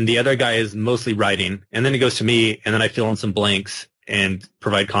 and then the other guy is mostly writing, and then it goes to me, and then I fill in some blanks and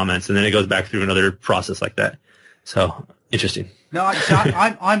provide comments, and then it goes back through another process like that. So interesting. No,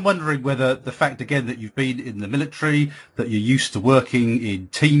 I'm wondering whether the fact, again, that you've been in the military, that you're used to working in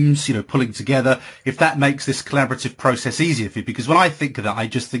teams, pulling together, if that makes this collaborative process easier for you. Because when I think of that, I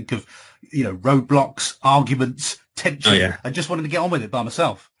just think of, roadblocks, arguments, tension. Oh, yeah. I just wanted to get on with it by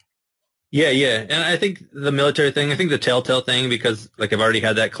myself. Yeah. And I think the military thing, I think the Telltale thing, because like I've already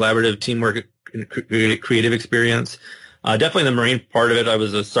had that collaborative teamwork and creative experience. Definitely the Marine part of it. I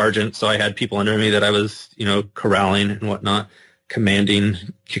was a sergeant, so I had people under me that I was, corralling and whatnot, commanding,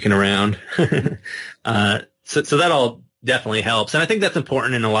 kicking around. So that all definitely helps. And I think that's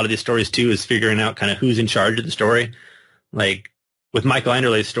important in a lot of these stories too, is figuring out kind of who's in charge of the story. Like with Michael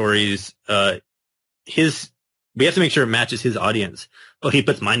Anderle's stories, we have to make sure it matches his audience, but he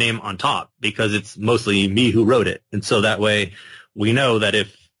puts my name on top because it's mostly me who wrote it. And so that way we know that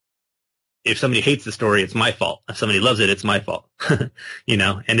if somebody hates the story, it's my fault. If somebody loves it, it's my fault, and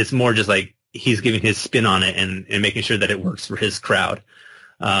it's more just like he's giving his spin on it and making sure that it works for his crowd.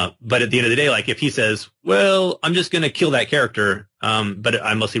 But at the end of the day, like if he says, well, I'm just going to kill that character, but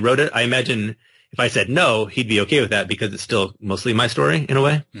I mostly wrote it, I imagine if I said no, he'd be okay with that because it's still mostly my story in a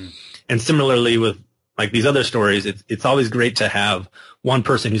way. And similarly with like these other stories, it's always great to have one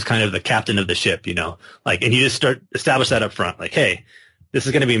person who's kind of the captain of the ship, and you just establish that up front. Like, hey, this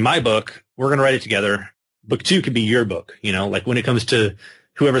is going to be my book. We're going to write it together. Book 2 could be your book. Like when it comes to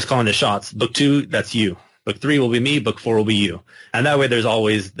whoever's calling the shots, book 2, that's you. Book 3 will be me. Book 4 will be you. And that way there's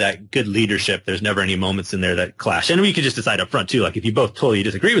always that good leadership. There's never any moments in there that clash. And we could just decide up front too. Like if you both totally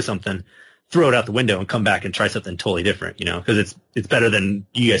disagree with something, throw it out the window and come back and try something totally different, because it's better than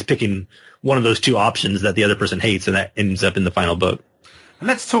you guys picking one of those 2 options that the other person hates and that ends up in the final book. And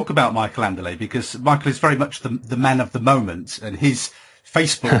let's talk about Michael Anderle, because Michael is very much the man of the moment, and his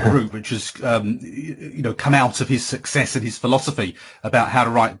Facebook group, which has, come out of his success and his philosophy about how to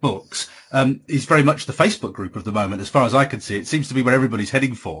write books, is very much the Facebook group of the moment. As far as I can see, it seems to be where everybody's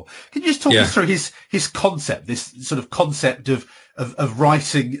heading for. Can you just talk us through his concept, this sort of concept of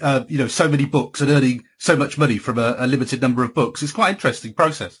writing, so many books and earning so much money from a limited number of books? It's quite an interesting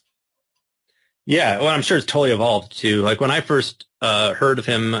process. Yeah, well, I'm sure it's totally evolved too. Like when I first heard of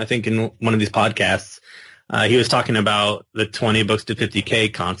him, I think in one of these podcasts, he was talking about the 20 books to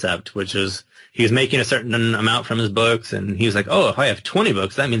 50K concept, which is he was making a certain amount from his books, and he was like, oh, if I have 20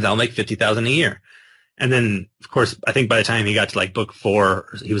 books, that means I'll make $50,000 a year. And then, of course, I think by the time he got to like book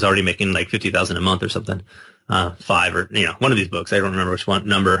 4, he was already making like $50,000 a month or something, 5 or, one of these books. I don't remember which one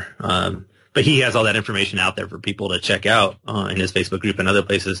number. But he has all that information out there for people to check out in his Facebook group and other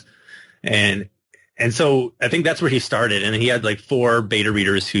places. And so I think that's where he started. And he had like 4 beta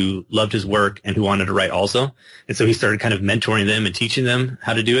readers who loved his work and who wanted to write also. And so he started kind of mentoring them and teaching them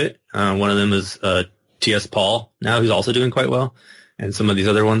how to do it. One of them is T.S. Paul now, who's also doing quite well, and some of these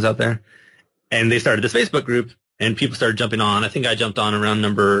other ones out there. And they started this Facebook group, and people started jumping on. I think I jumped on around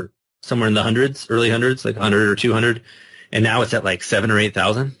number somewhere in the hundreds, early hundreds, like 100 or 200. and now it's at like 7,000 or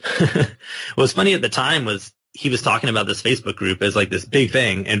 8,000. What was funny at the time was he was talking about this Facebook group as like this big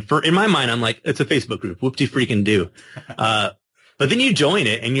thing. And in my mind, I'm like, it's a Facebook group. Whoop-de freaking do. But then you join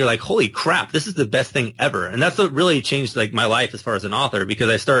it and you're like, holy crap, this is the best thing ever. And that's what really changed like my life as far as an author, because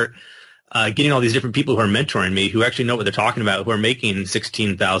I start getting all these different people who are mentoring me, who actually know what they're talking about, who are making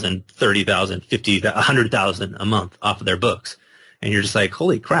 16,000, 30,000, 50,000, 100,000 a month off of their books. And you're just like,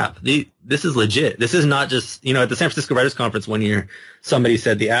 holy crap, this is legit. This is not just, at the San Francisco Writers Conference one year, somebody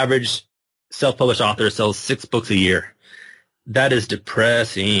said the average self-published author sells 6 books a year. That is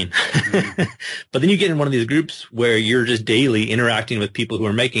depressing. Mm-hmm. But then you get in one of these groups where you're just daily interacting with people who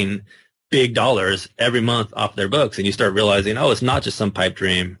are making big dollars every month off their books, and you start realizing, oh, it's not just some pipe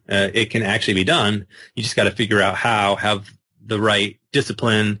dream. It can actually be done. You just got to figure out how, have the right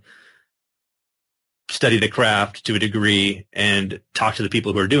discipline, study the craft to a degree, and talk to the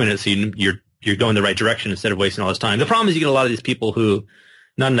people who are doing it so you're going the right direction instead of wasting all this time. The problem is you get a lot of these people who,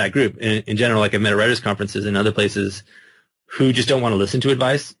 not in that group, in general, like I've met at writers' conferences and other places, who just don't want to listen to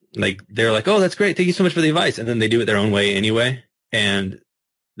advice. Like, they're like, oh, that's great, thank you so much for the advice, and then they do it their own way anyway, and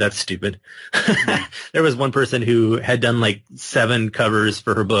that's stupid. There was one person who had done like 7 covers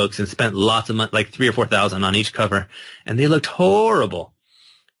for her books and spent lots of money, like 3,000 or 4,000 on each cover, and they looked horrible.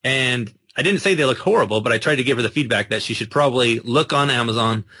 And I didn't say they looked horrible, but I tried to give her the feedback that she should probably look on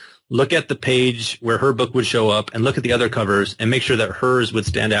Amazon, look at the page where her book would show up, and look at the other covers and make sure that hers would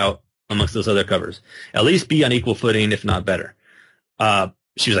stand out amongst those other covers. At least be on equal footing, if not better.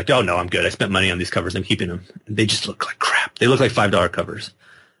 She was like, oh, no, I'm good. I spent money on these covers. I'm keeping them. They just look like crap. They look like $5 covers.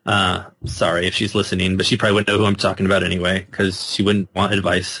 Sorry if she's listening, but she probably wouldn't know who I'm talking about anyway, because she wouldn't want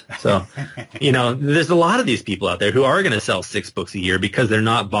advice. So, there's a lot of these people out there who are going to sell 6 books a year because they're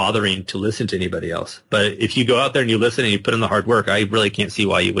not bothering to listen to anybody else. But if you go out there and you listen and you put in the hard work, I really can't see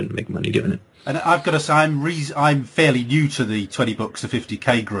why you wouldn't make money doing it. And I've got to say, I'm fairly new to the 20 books to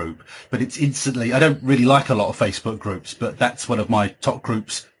 50K group, but it's instantly, I don't really like a lot of Facebook groups, but that's one of my top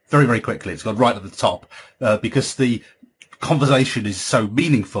groups very, very quickly. It's gone right at the top, because the conversation is so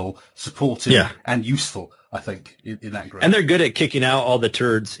meaningful, supportive, and useful, I think, in that group. And they're good at kicking out all the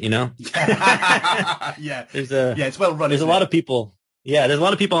turds, Yeah. It's well run. There's a lot of people. Yeah, there's a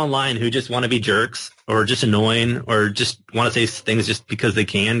lot of people online who just want to be jerks or just annoying or just want to say things just because they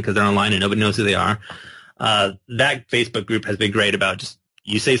can, because they're online and nobody knows who they are. That Facebook group has been great about just,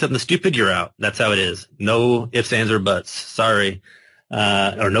 you say something stupid, you're out. That's how it is. No ifs, ands, or buts. Sorry.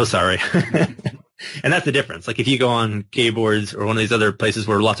 Or no sorry. And that's the difference. Like if you go on K-boards or one of these other places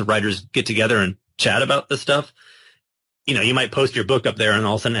where lots of writers get together and chat about this stuff, you might post your book up there and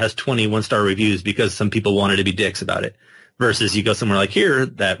all of a sudden it has 20 one-star reviews because some people wanted to be dicks about it. Versus you go somewhere like here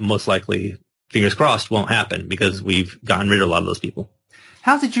that most likely, fingers crossed, won't happen because we've gotten rid of a lot of those people.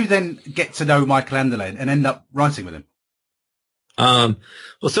 How did you then get to know Michael Anderle and end up writing with him?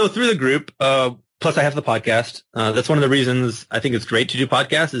 So through the group, plus I have the podcast. That's one of the reasons I think it's great to do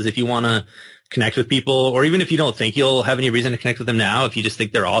podcasts, is if you want to connect with people, or even if you don't think you'll have any reason to connect with them now, if you just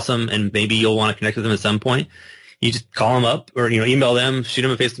think they're awesome and maybe you'll want to connect with them at some point, you just call them up or, email them, shoot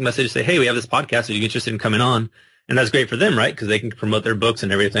them a Facebook message, say, hey, we have this podcast. Are you interested in coming on? And that's great for them, right? Because they can promote their books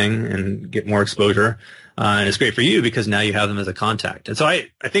and everything and get more exposure. And it's great for you because now you have them as a contact. And so I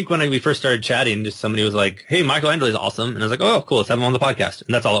think when we first started chatting, just somebody was like, hey, Michael Anderle is awesome. And I was like, oh, cool, let's have him on the podcast.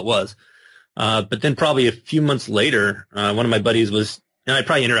 And that's all it was. But then probably a few months later, one of my buddies was, and I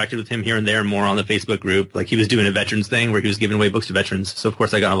probably interacted with him here and there more on the Facebook group. Like he was doing a veterans thing where he was giving away books to veterans. So, of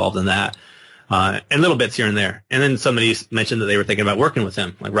course, I got involved in that. And little bits here and there. And then somebody mentioned that they were thinking about working with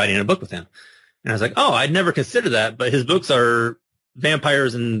him, like writing a book with him. And I was like, oh, I'd never considered that, but his books are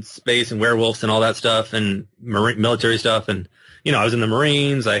vampires and space and werewolves and all that stuff and military stuff. And, I was in the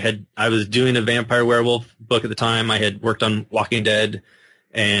Marines. I was doing a vampire werewolf book at the time. I had worked on Walking Dead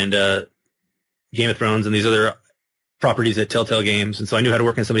and Game of Thrones and these other properties at Telltale Games. And so I knew how to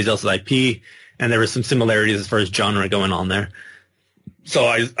work on somebody else's IP, and there was some similarities as far as genre going on there. So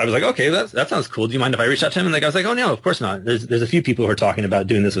I was like, okay, that sounds cool. Do you mind if I reach out to him? And the guy was like, oh, no, of course not. There's a few people who are talking about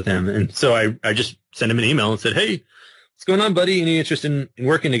doing this with him. And so I just sent him an email and said, hey, what's going on, buddy? Any interest in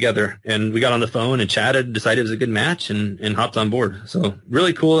working together? And we got on the phone and chatted, decided it was a good match, and hopped on board. So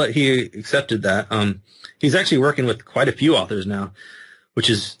really cool that he accepted that. He's actually working with quite a few authors now,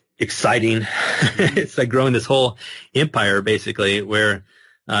 which is exciting. It's like growing this whole empire, basically, where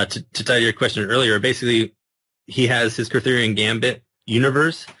to tell your question earlier, basically he has his Arthurian Gambit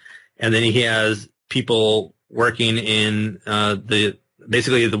universe, and then he has people working in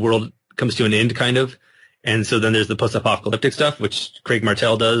basically the world comes to an end, kind of. And so then there's the post-apocalyptic stuff, which Craig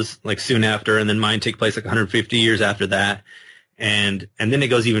Martell does like soon after, and then mine take place like 150 years after that. And then it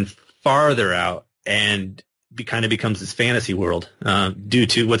goes even farther out, and kind of becomes this fantasy world due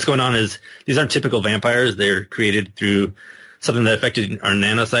to what's going on is these aren't typical vampires. They're created through something that affected our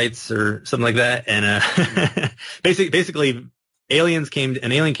nanocytes or something like that. And basically, an alien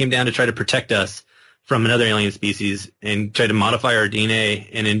came down to try to protect us from another alien species and try to modify our DNA.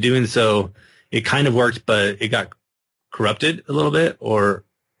 And in doing so, it kind of worked, but it got corrupted a little bit, or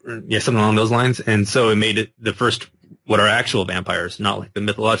something along those lines. And so it made it the first what are actual vampires, not like the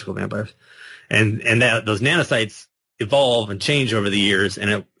mythological vampires. And that those nanocytes evolve and change over the years,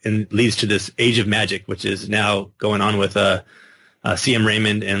 and it leads to this age of magic, which is now going on with C.M.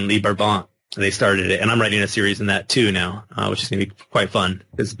 Raymond and Lee Barbant. They started it, and I'm writing a series in that too now, which is going to be quite fun.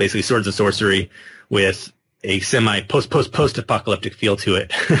 It's basically Swords of Sorcery with a post-apocalyptic feel to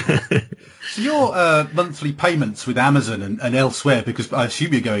it. So your monthly payments with Amazon and elsewhere, because I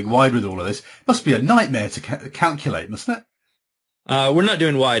assume you're going wide with all of this, must be a nightmare to calculate, mustn't it? We're not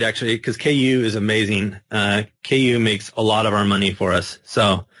doing wide, actually, because KU is amazing. KU makes a lot of our money for us,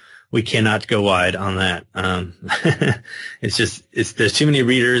 so we cannot go wide on that. There's too many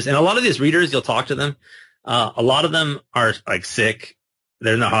readers, and a lot of these readers, you'll talk to them. A lot of them are like sick.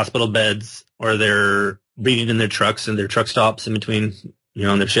 They're in their hospital beds, or they're reading in their trucks and their truck stops in between,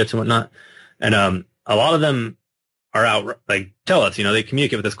 on their shifts and whatnot. And a lot of them are out, like, tell us, they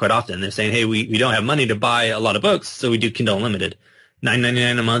communicate with us quite often. They're saying, hey, we don't have money to buy a lot of books, so we do Kindle Unlimited.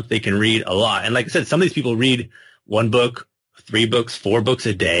 $9.99 a month, they can read a lot. And like I said, some of these people read 1 book, 3 books, 4 books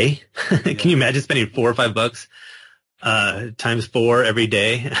a day. Can you imagine spending $4 or $5 times 4 every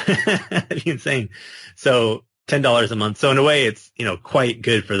day? That'd be insane. So $10 a month. So in a way, it's, quite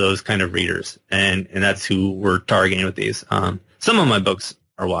good for those kind of readers. And that's who we're targeting with these. Some of my books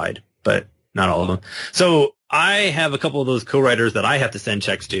are wide, but not all of them. So I have a couple of those co-writers that I have to send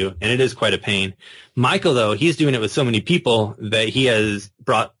checks to, and it is quite a pain. Michael, though, he's doing it with so many people that he has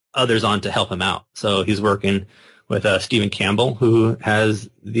brought others on to help him out. So he's working with Stephen Campbell, who has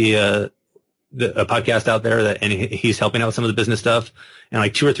a podcast out there, and he's helping out with some of the business stuff, and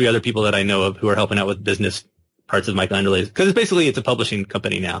like 2 or 3 other people that I know of who are helping out with business parts of Michael Anderle's, because it's a publishing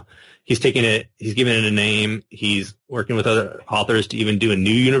company now. He's taking it, he's giving it a name. He's working with other authors to even do a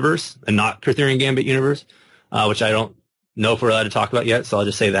new universe, a not Arthurian Gambit universe, which I don't know if we're allowed to talk about yet. So I'll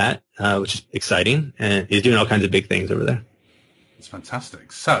just say that, which is exciting. And he's doing all kinds of big things over there. It's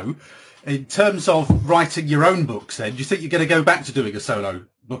fantastic. So in terms of writing your own books, then, do you think you're going to go back to doing a solo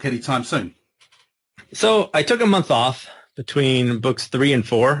book anytime soon? So I took a month off between books 3 and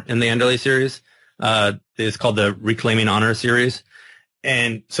 4 in the Anderle series. It's called the Reclaiming Honor series.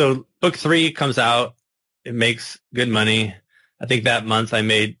 And so book 3 comes out. It makes good money. I think that month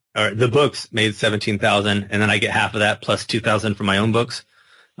the books made $17,000, and then I get half of that plus $2,000 for my own books.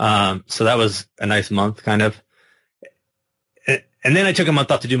 So that was a nice month, kind of. And then I took a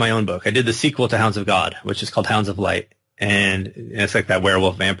month off to do my own book. I did the sequel to Hounds of God, which is called Hounds of Light. And it's like that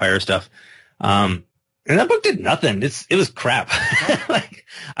werewolf vampire stuff. And that book did nothing. It was crap.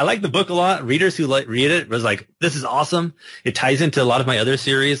 I like the book a lot. Readers who read it was like, this is awesome. It ties into a lot of my other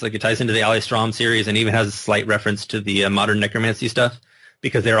series. Like it ties into the Ali Strom series, and even has a slight reference to the modern necromancy stuff,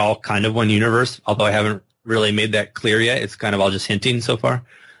 because they're all kind of one universe. Although I haven't really made that clear yet. It's kind of all just hinting so far.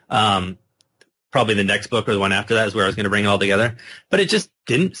 Probably the next book or the one after that is where I was going to bring it all together, but it just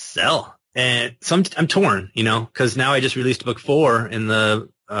didn't sell. And so I'm torn, because now I just released book 4 in the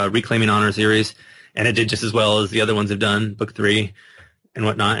Reclaiming Honor series, and it did just as well as the other ones have done, book 3 and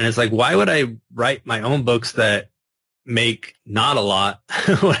whatnot. And it's like, why would I write my own books that make not a lot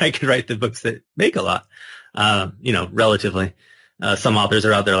when I could write the books that make a lot, relatively. Some authors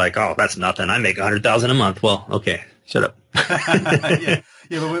are out there like, oh, that's nothing. I make $100,000 a month. Well, okay, shut up.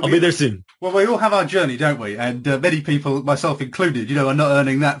 I'll be there soon. Well, we all have our journey, don't we? And many people, myself included, are not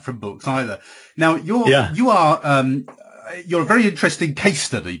earning that from books either. Now, you're a very interesting case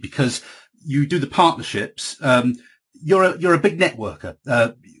study, because you do the partnerships. You're a big networker.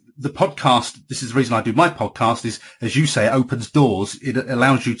 The podcast, this is the reason I do my podcast, is, as you say, it opens doors. It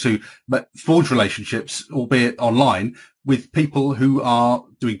allows you to forge relationships, albeit online, with people who are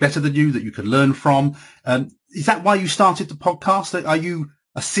doing better than you, that you can learn from. Is that why you started the podcast? Are you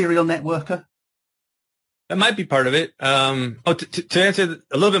a serial networker? That might be part of it. To answer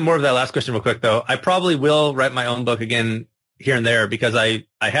a little bit more of that last question real quick, though, I probably will write my own book again here and there, because I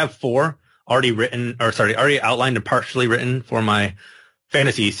have 4 already outlined and partially written for my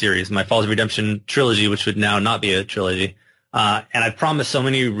fantasy series, my Falls of Redemption trilogy, which would now not be a trilogy. And I've promised so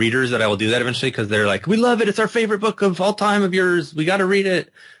many readers that I will do that eventually, because they're like, we love it. It's our favorite book of all time of yours. We got to read it.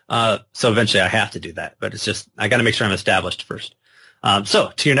 So eventually I have to do that, but it's just, I got to make sure I'm established first.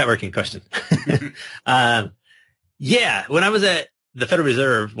 So to your networking question. When I was at the Federal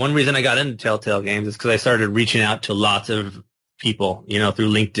Reserve, one reason I got into Telltale Games is because I started reaching out to lots of people,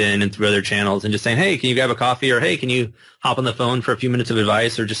 through LinkedIn and through other channels and just saying, hey, can you grab a coffee? Or, hey, can you hop on the phone for a few minutes of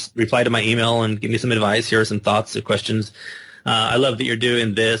advice, or just reply to my email and give me some advice? Here are some thoughts or questions. I love that you're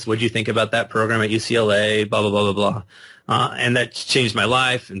doing this. What do you think about that program at UCLA? Blah, blah, blah, blah, blah. And that changed my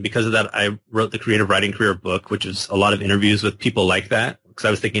life. And because of that, I wrote the Creative Writing Career book, which is a lot of interviews with people like that. Because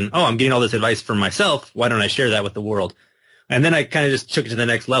I was thinking, I'm getting all this advice from myself. Why don't I share that with the world? And then I kind of just took it to the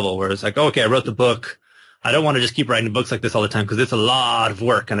next level where it's like, okay, I wrote the book. I don't want to just keep writing books like this all the time because it's a lot of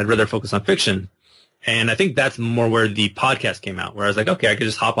work, and I'd rather focus on fiction. And I think that's more where the podcast came out, where I was like, okay, I could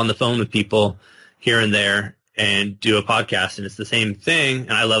just hop on the phone with people here and there and do a podcast, and it's the same thing.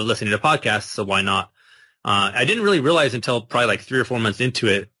 And I love listening to podcasts, so why not? I didn't really realize until probably like 3 or 4 months into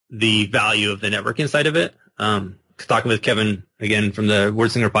it the value of the networking side of it. Talking with Kevin again from the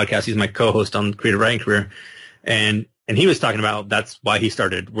WordSlinger podcast, he's my co-host on Creative Writing Career, and he was talking about that's why he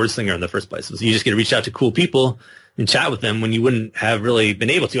started WordSlinger in the first place. Was you just get to reach out to cool people and chat with them when you wouldn't have really been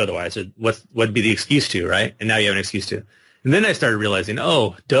able to otherwise. Or what'd be the excuse to, right? And now you have an excuse to. And then I started realizing,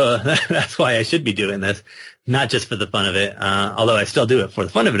 that's why I should be doing this, not just for the fun of it. Although I still do it for the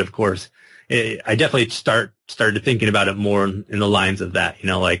fun of it, of course. I definitely started thinking about it more in the lines of that.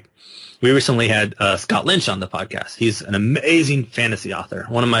 Like we recently had Scott Lynch on the podcast. He's an amazing fantasy author,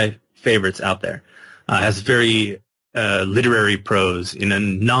 one of my favorites out there. Has very literary prose in a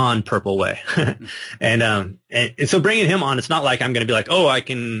non-purple way. and so bringing him on, it's not like I'm going to be like, I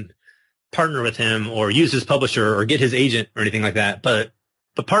can partner with him or use his publisher or get his agent or anything like that. But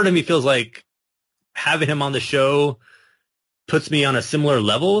part of me feels like having him on the show puts me on a similar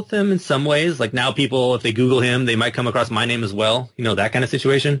level with him in some ways. Like now people, if they Google him, they might come across my name as well, that kind of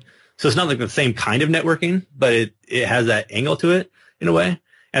situation. So it's not like the same kind of networking, but it has that angle to it in a way.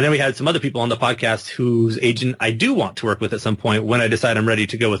 And then we had some other people on the podcast whose agent I do want to work with at some point when I decide I'm ready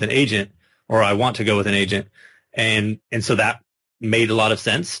to go with an agent, or I want to go with an agent. And so that made a lot of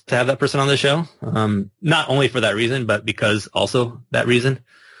sense to have that person on the show. Not only for that reason, but because also that reason.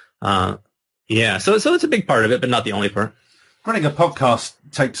 So it's a big part of it, but not the only part. Running a podcast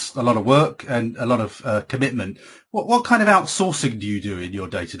takes a lot of work and a lot of commitment. What kind of outsourcing do you do in your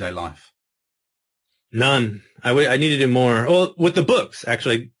day-to-day life? None. I need to do more. Well, with the books,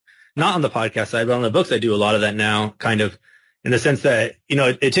 actually, not on the podcast side, but on the books, I do a lot of that now, kind of in the sense that,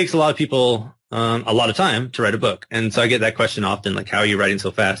 it takes a lot of people a lot of time to write a book. And so I get that question often, like, how are you writing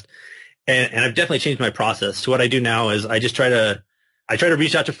so fast? And I've definitely changed my process. So what I do now is I try to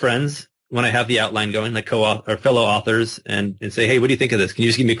reach out to friends when I have the outline going, like or fellow authors, and say, hey, what do you think of this? Can you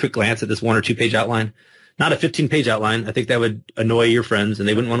just give me a quick glance at this 1 or 2 page outline? Not a 15-page outline. I think that would annoy your friends and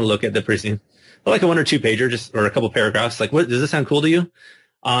they wouldn't want to look at the pretty soon. But like a 1 or 2 pager, or a couple paragraphs. Like, what does this sound cool to you?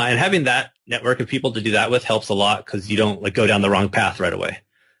 And having that network of people to do that with helps a lot because you don't go down the wrong path right away.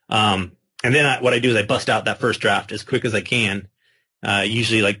 And then what I do is I bust out that first draft as quick as I can,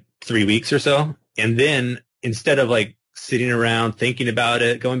 usually 3 weeks or so. And then instead of sitting around thinking about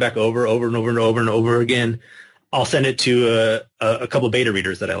it, going back over and over again, I'll send it to a couple of beta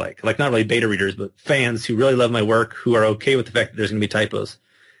readers that I like. Not really beta readers, but fans who really love my work, who are okay with the fact that there's going to be typos.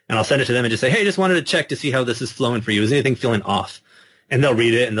 And I'll send it to them and just say, hey, just wanted to check to see how this is flowing for you. Is anything feeling off? And they'll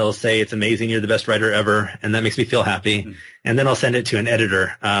read it and they'll say, it's amazing. You're the best writer ever. And that makes me feel happy. Mm-hmm. And then I'll send it to an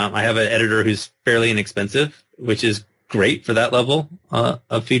editor. I have an editor who's fairly inexpensive, which is great for that level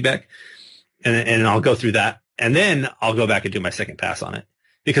of feedback. And I'll go through that. And then I'll go back and do my second pass on it.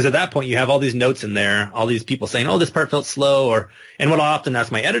 Because at that point, you have all these notes in there, all these people saying, this part felt slow. And what I'll often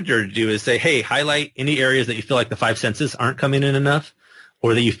ask my editor to do is say, hey, highlight any areas that you feel like the 5 senses aren't coming in enough,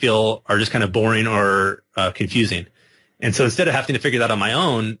 or that you feel are just kind of boring or confusing. And so instead of having to figure that on my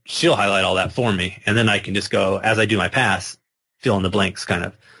own, she'll highlight all that for me. And then I can just go, as I do my pass, fill in the blanks kind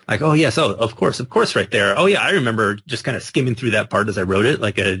of. Like, oh, yes, of course, right there. Oh, yeah, I remember just kind of skimming through that part as I wrote it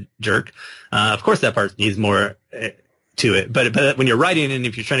like a jerk. Of course, that part needs more to it. But when you're writing and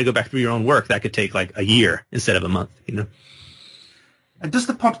if you're trying to go back through your own work, that could take a year instead of a month, And does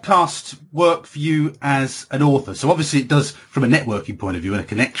the podcast work for you as an author? So obviously it does from a networking point of view and a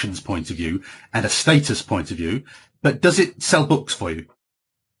connections point of view and a status point of view, but does it sell books for you?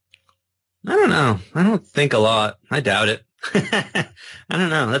 I don't know. I don't think a lot. I doubt it. I don't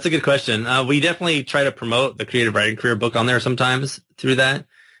know. That's a good question. We definitely try to promote the Creative Writing Career book on there sometimes through that.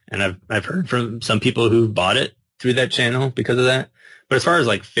 And I've heard from some people who bought it through that channel because of that. But as far as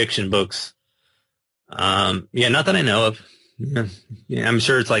fiction books, not that I know of. Yeah, I'm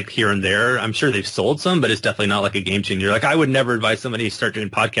sure it's here and there. I'm sure they've sold some, but it's definitely not a game changer. I would never advise somebody to start doing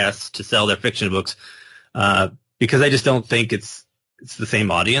podcasts to sell their fiction books, because I just don't think it's the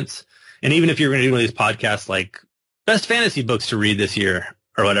same audience. And even if you're going to do one of these podcasts best fantasy books to read this year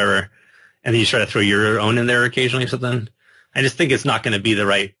or whatever, and then you try to throw your own in there occasionally or something. I just think it's not going to be the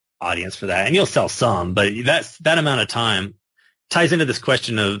right audience for that. And you'll sell some, but that amount of time ties into this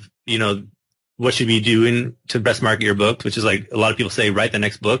question of, what should we be doing to best market your book, which is like a lot of people say, write the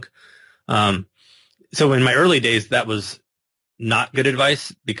next book. So in my early days, that was not good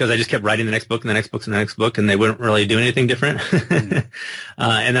advice because I just kept writing the next book and the next book and the next book, and they wouldn't really do anything different. And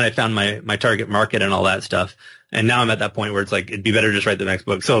then I found my target market and all that stuff. And now I'm at that point where it's like, it'd be better to just write the next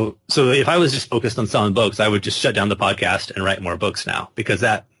book. So if I was just focused on selling books, I would just shut down the podcast and write more books now, because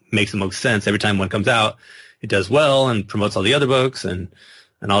that makes the most sense. Every time one comes out, it does well and promotes all the other books and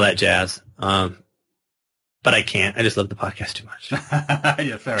all that jazz. But I can't. I just love the podcast too much.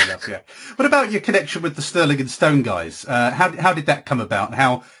 Yeah, fair enough. Yeah. What about your connection with the Sterling and Stone guys? How did that come about?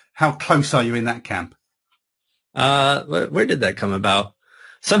 How close are you in that camp? Where did that come about?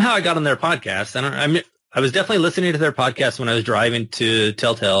 Somehow I got on their podcast. I was definitely listening to their podcast when I was driving to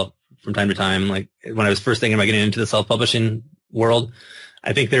Telltale from time to time. Like when I was first thinking about getting into the self-publishing world,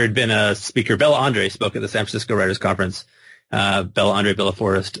 I think there had been a speaker, Bella Andre, spoke at the San Francisco Writers Conference. Bella Andre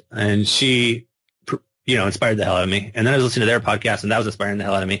Villaforest, and she, inspired the hell out of me. And then I was listening to their podcast, and that was inspiring the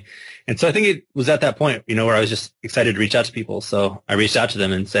hell out of me. And so I think it was at that point, where I was just excited to reach out to people. So I reached out to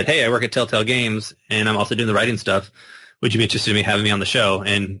them and said, hey, I work at Telltale Games, and I'm also doing the writing stuff. Would you be interested in me having me on the show?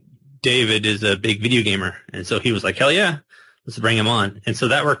 And David is a big video gamer. And so he was like, hell yeah, let's bring him on. And so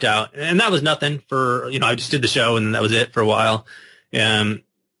that worked out. And that was nothing for, I just did the show, and that was it for a while.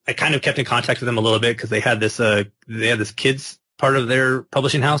 I kind of kept in contact with them a little bit because they had this kids part of their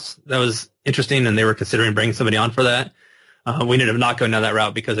publishing house that was interesting, and they were considering bringing somebody on for that. We ended up not going down that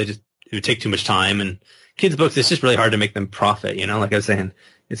route because it would take too much time, and kids books, it's just really hard to make them profit. Like I was saying,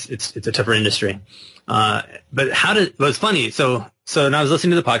 it's a tougher industry. But it was funny. So now I was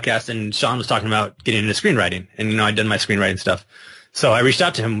listening to the podcast, and Sean was talking about getting into screenwriting, and I'd done my screenwriting stuff. So I reached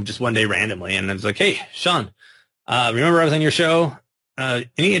out to him just one day randomly, and I was like, hey, Sean, remember I was on your show?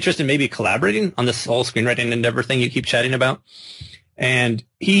 Any interest in maybe collaborating on this whole screenwriting endeavor thing you keep chatting about? And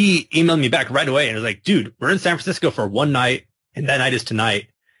he emailed me back right away and was like, dude, we're in San Francisco for one night, and that night is tonight.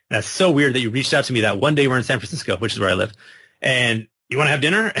 And that's so weird that you reached out to me that one day we're in San Francisco, which is where I live. And you want to have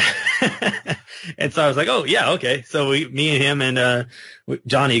dinner? And so I was like, oh yeah, okay. So me and him and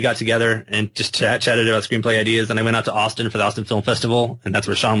Johnny got together and just chatted about screenplay ideas. And I went out to Austin for the Austin Film Festival, and that's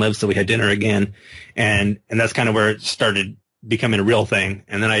where Sean lives. So we had dinner again. And that's kind of where it started becoming a real thing.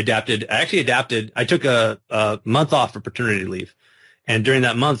 And then I adapted. I took a month off for paternity leave. And during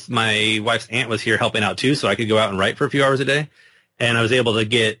that month, my wife's aunt was here helping out too, so I could go out and write for a few hours a day. And I was able to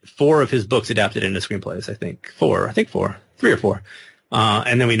get 4 of his books adapted into screenplays. I think 4, 3 or 4.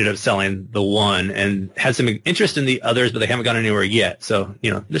 And then we ended up selling the one and had some interest in the others, but they haven't gone anywhere yet. So,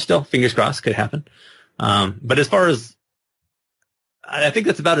 there's still, fingers crossed, could happen. But as far as, I think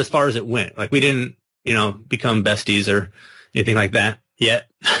that's about as far as it went. Like we didn't, become besties or anything like that yet.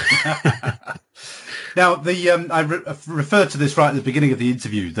 Now, I referred to this right at the beginning of the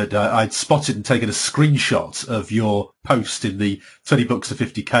interview that I'd spotted and taken a screenshot of your post in the 20 Books to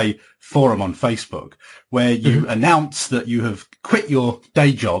 50K forum on Facebook, where you announced that you have quit your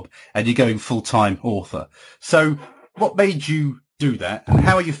day job and you're going full-time author. So what made you do that, and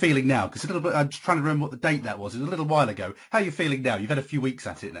how are you feeling now? Because I'm just trying to remember what the date that was. It was a little while ago. How are you feeling now? You've had a few weeks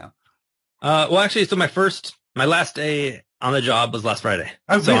at it now. Well, actually, so my last day on the job was last Friday.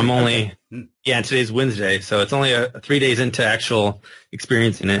 Oh, so really? I'm only, and today's Wednesday. So it's only 3 days into actual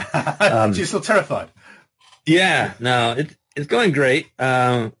experiencing it. So you're still terrified? Yeah, no, it's going great.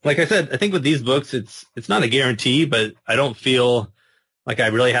 Like I said, I think with these books, it's not a guarantee, but I don't feel like I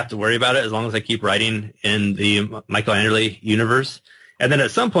really have to worry about it as long as I keep writing in the Michael Anderle universe. And then at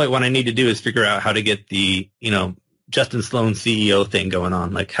some point, what I need to do is figure out how to get the, Justin Sloan CEO thing going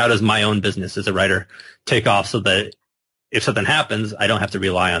on. Like, how does my own business as a writer take off so that if something happens, I don't have to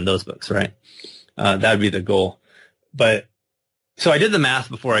rely on those books, right? That would be the goal. But so I did the math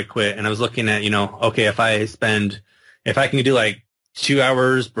before I quit, and I was looking at, okay, if I can do like 2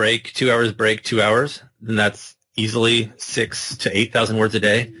 hours break, 2 hours break, 2 hours, then that's easily 6,000 to 8,000 words a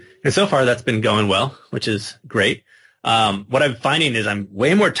day. And so far that's been going well, which is great. What I'm finding is I'm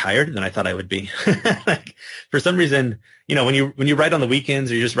way more tired than I thought I would be. Like, for some reason, when you write on the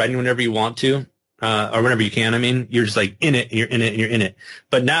weekends or you're just writing whenever you want to, or whenever you can, you're just like in it, and you're in it, and you're in it.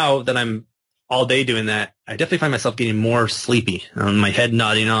 But now that I'm all day doing that, I definitely find myself getting more sleepy, my head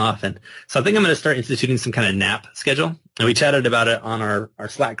nodding off. And so I think I'm going to start instituting some kind of nap schedule. And we chatted about it on our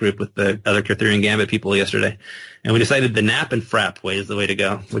Slack group with the other Arthurian Gambit people yesterday. And we decided the nap and frap way is the way to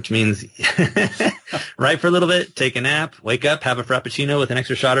go, which means write for a little bit, take a nap, wake up, have a frappuccino with an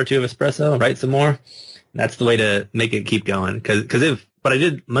extra shot or two of espresso, write some more, That's the way to make it keep going. Because if what I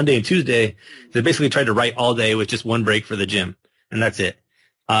did Monday and Tuesday is I basically tried to write all day with just one break for the gym, and that's it.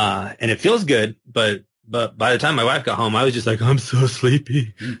 And it feels good, but by the time my wife got home, I was just like, I'm so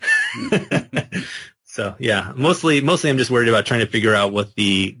sleepy. So yeah, mostly I'm just worried about trying to figure out what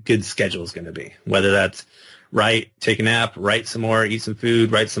the good schedule is going to be, whether that's write, take a nap, write some more, eat some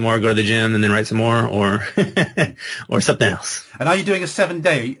food, write some more, go to the gym, and then write some more, or or something else. And are you doing a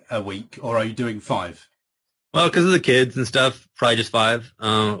 7-day a week, or are you doing 5? Well, because of the kids and stuff, probably just 5.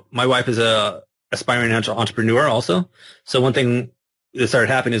 My wife is a aspiring entrepreneur also. So one thing that started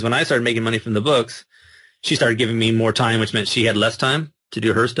happening is when I started making money from the books, she started giving me more time, which meant she had less time to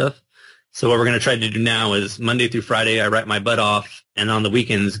do her stuff. So what we're going to try to do now is Monday through Friday, I write my butt off, and on the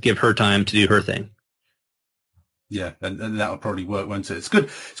weekends, give her time to do her thing. Yeah, and that will probably work, won't it? It's good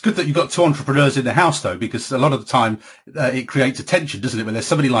that you've got 2 entrepreneurs in the house, though, because a lot of the time it creates a tension, doesn't it? When there's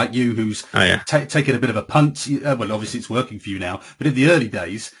somebody like you who's taking a bit of a punt. Well, obviously it's working for you now, but in the early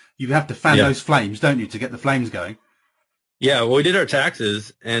days, you have to fan those flames, don't you, to get the flames going? Yeah, well, we did our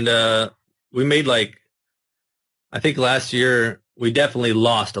taxes, and we made I think last year we definitely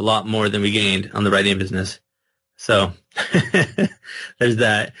lost a lot more than we gained on the writing business. So there's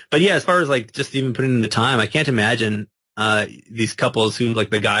that. But yeah, as far as just even putting in the time, I can't imagine these couples who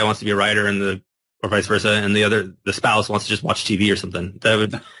the guy wants to be a writer and or vice versa, and the spouse wants to just watch TV or something.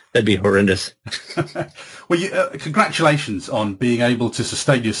 That'd be horrendous. Well, congratulations on being able to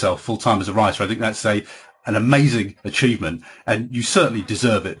sustain yourself full time as a writer. I think that's an amazing achievement, and you certainly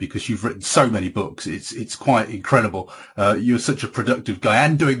deserve it because you've written so many books. It's quite incredible. You're such a productive guy,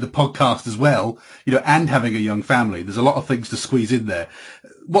 and doing the podcast as well, and having a young family. There's a lot of things to squeeze in there.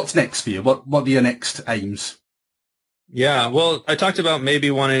 What's next for you? What are your next aims? Yeah, well, I talked about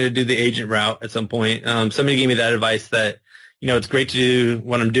maybe wanting to do the agent route at some point. Somebody gave me that advice that, it's great to do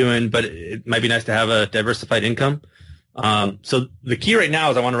what I'm doing, but it might be nice to have a diversified income. So the key right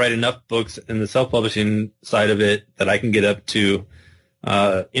now is I want to write enough books in the self-publishing side of it that I can get up to,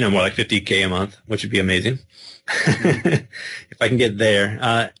 more like $50K a month, which would be amazing. If I can get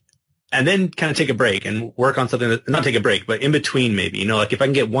there. And then kind of take a break and work on something not take a break, but in between maybe, if I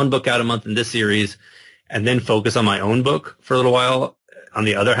can get one book out a month in this series and then focus on my own book for a little while on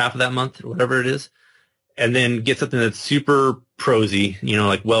the other half of that month or whatever it is, and then get something that's super prosy,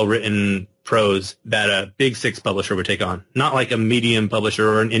 well-written prose that a big 6 publisher would take on. Not like a medium publisher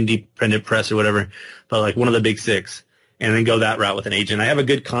or an independent press or whatever, but one of the big 6, and then go that route with an agent. I have a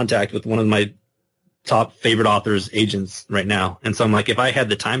good contact with one of my top favorite authors' agents right now. And so I'm if I had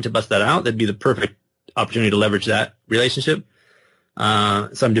the time to bust that out, that'd be the perfect opportunity to leverage that relationship. So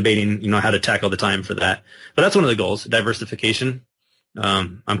I'm debating, how to tackle the time for that. But that's one of the goals, diversification.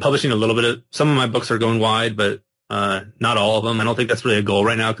 I'm publishing a little bit some of my books are going wide, but not all of them. I don't think that's really a goal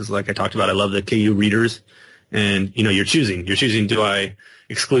right now because like I talked about, I love the KU readers. And, you're choosing, do I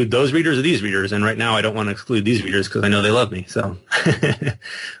exclude those readers or these readers? And right now I don't want to exclude these readers because I know they love me. So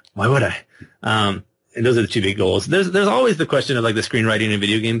why would I? And those are the 2 big goals. There's always the question of the screenwriting and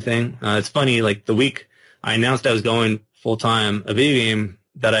video game thing. It's funny, the week I announced I was going full time, a video game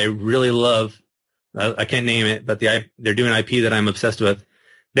that I really love, I can't name it, but they're doing IP that I'm obsessed with.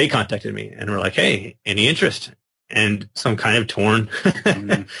 They contacted me and were like, hey, any interest? And so I'm kind of torn.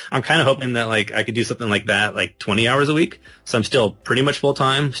 Mm-hmm. I'm kind of hoping that I could do something like that, 20 hours a week. So I'm still pretty much full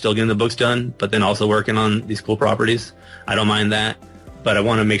time, still getting the books done, but then also working on these cool properties. I don't mind that, but I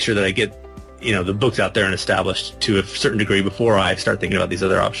want to make sure that I get, the books out there and established to a certain degree before I start thinking about these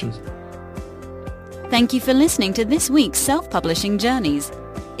other options. Thank you for listening to this week's Self-Publishing Journeys.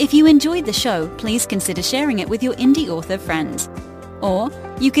 If you enjoyed the show, please consider sharing it with your indie author friends. Or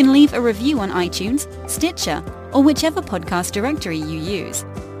you can leave a review on iTunes, Stitcher, or whichever podcast directory you use.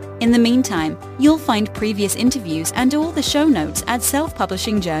 In the meantime, you'll find previous interviews and all the show notes at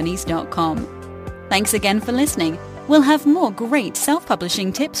selfpublishingjourneys.com. Thanks again for listening. We'll have more great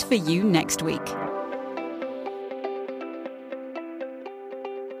self-publishing tips for you next week.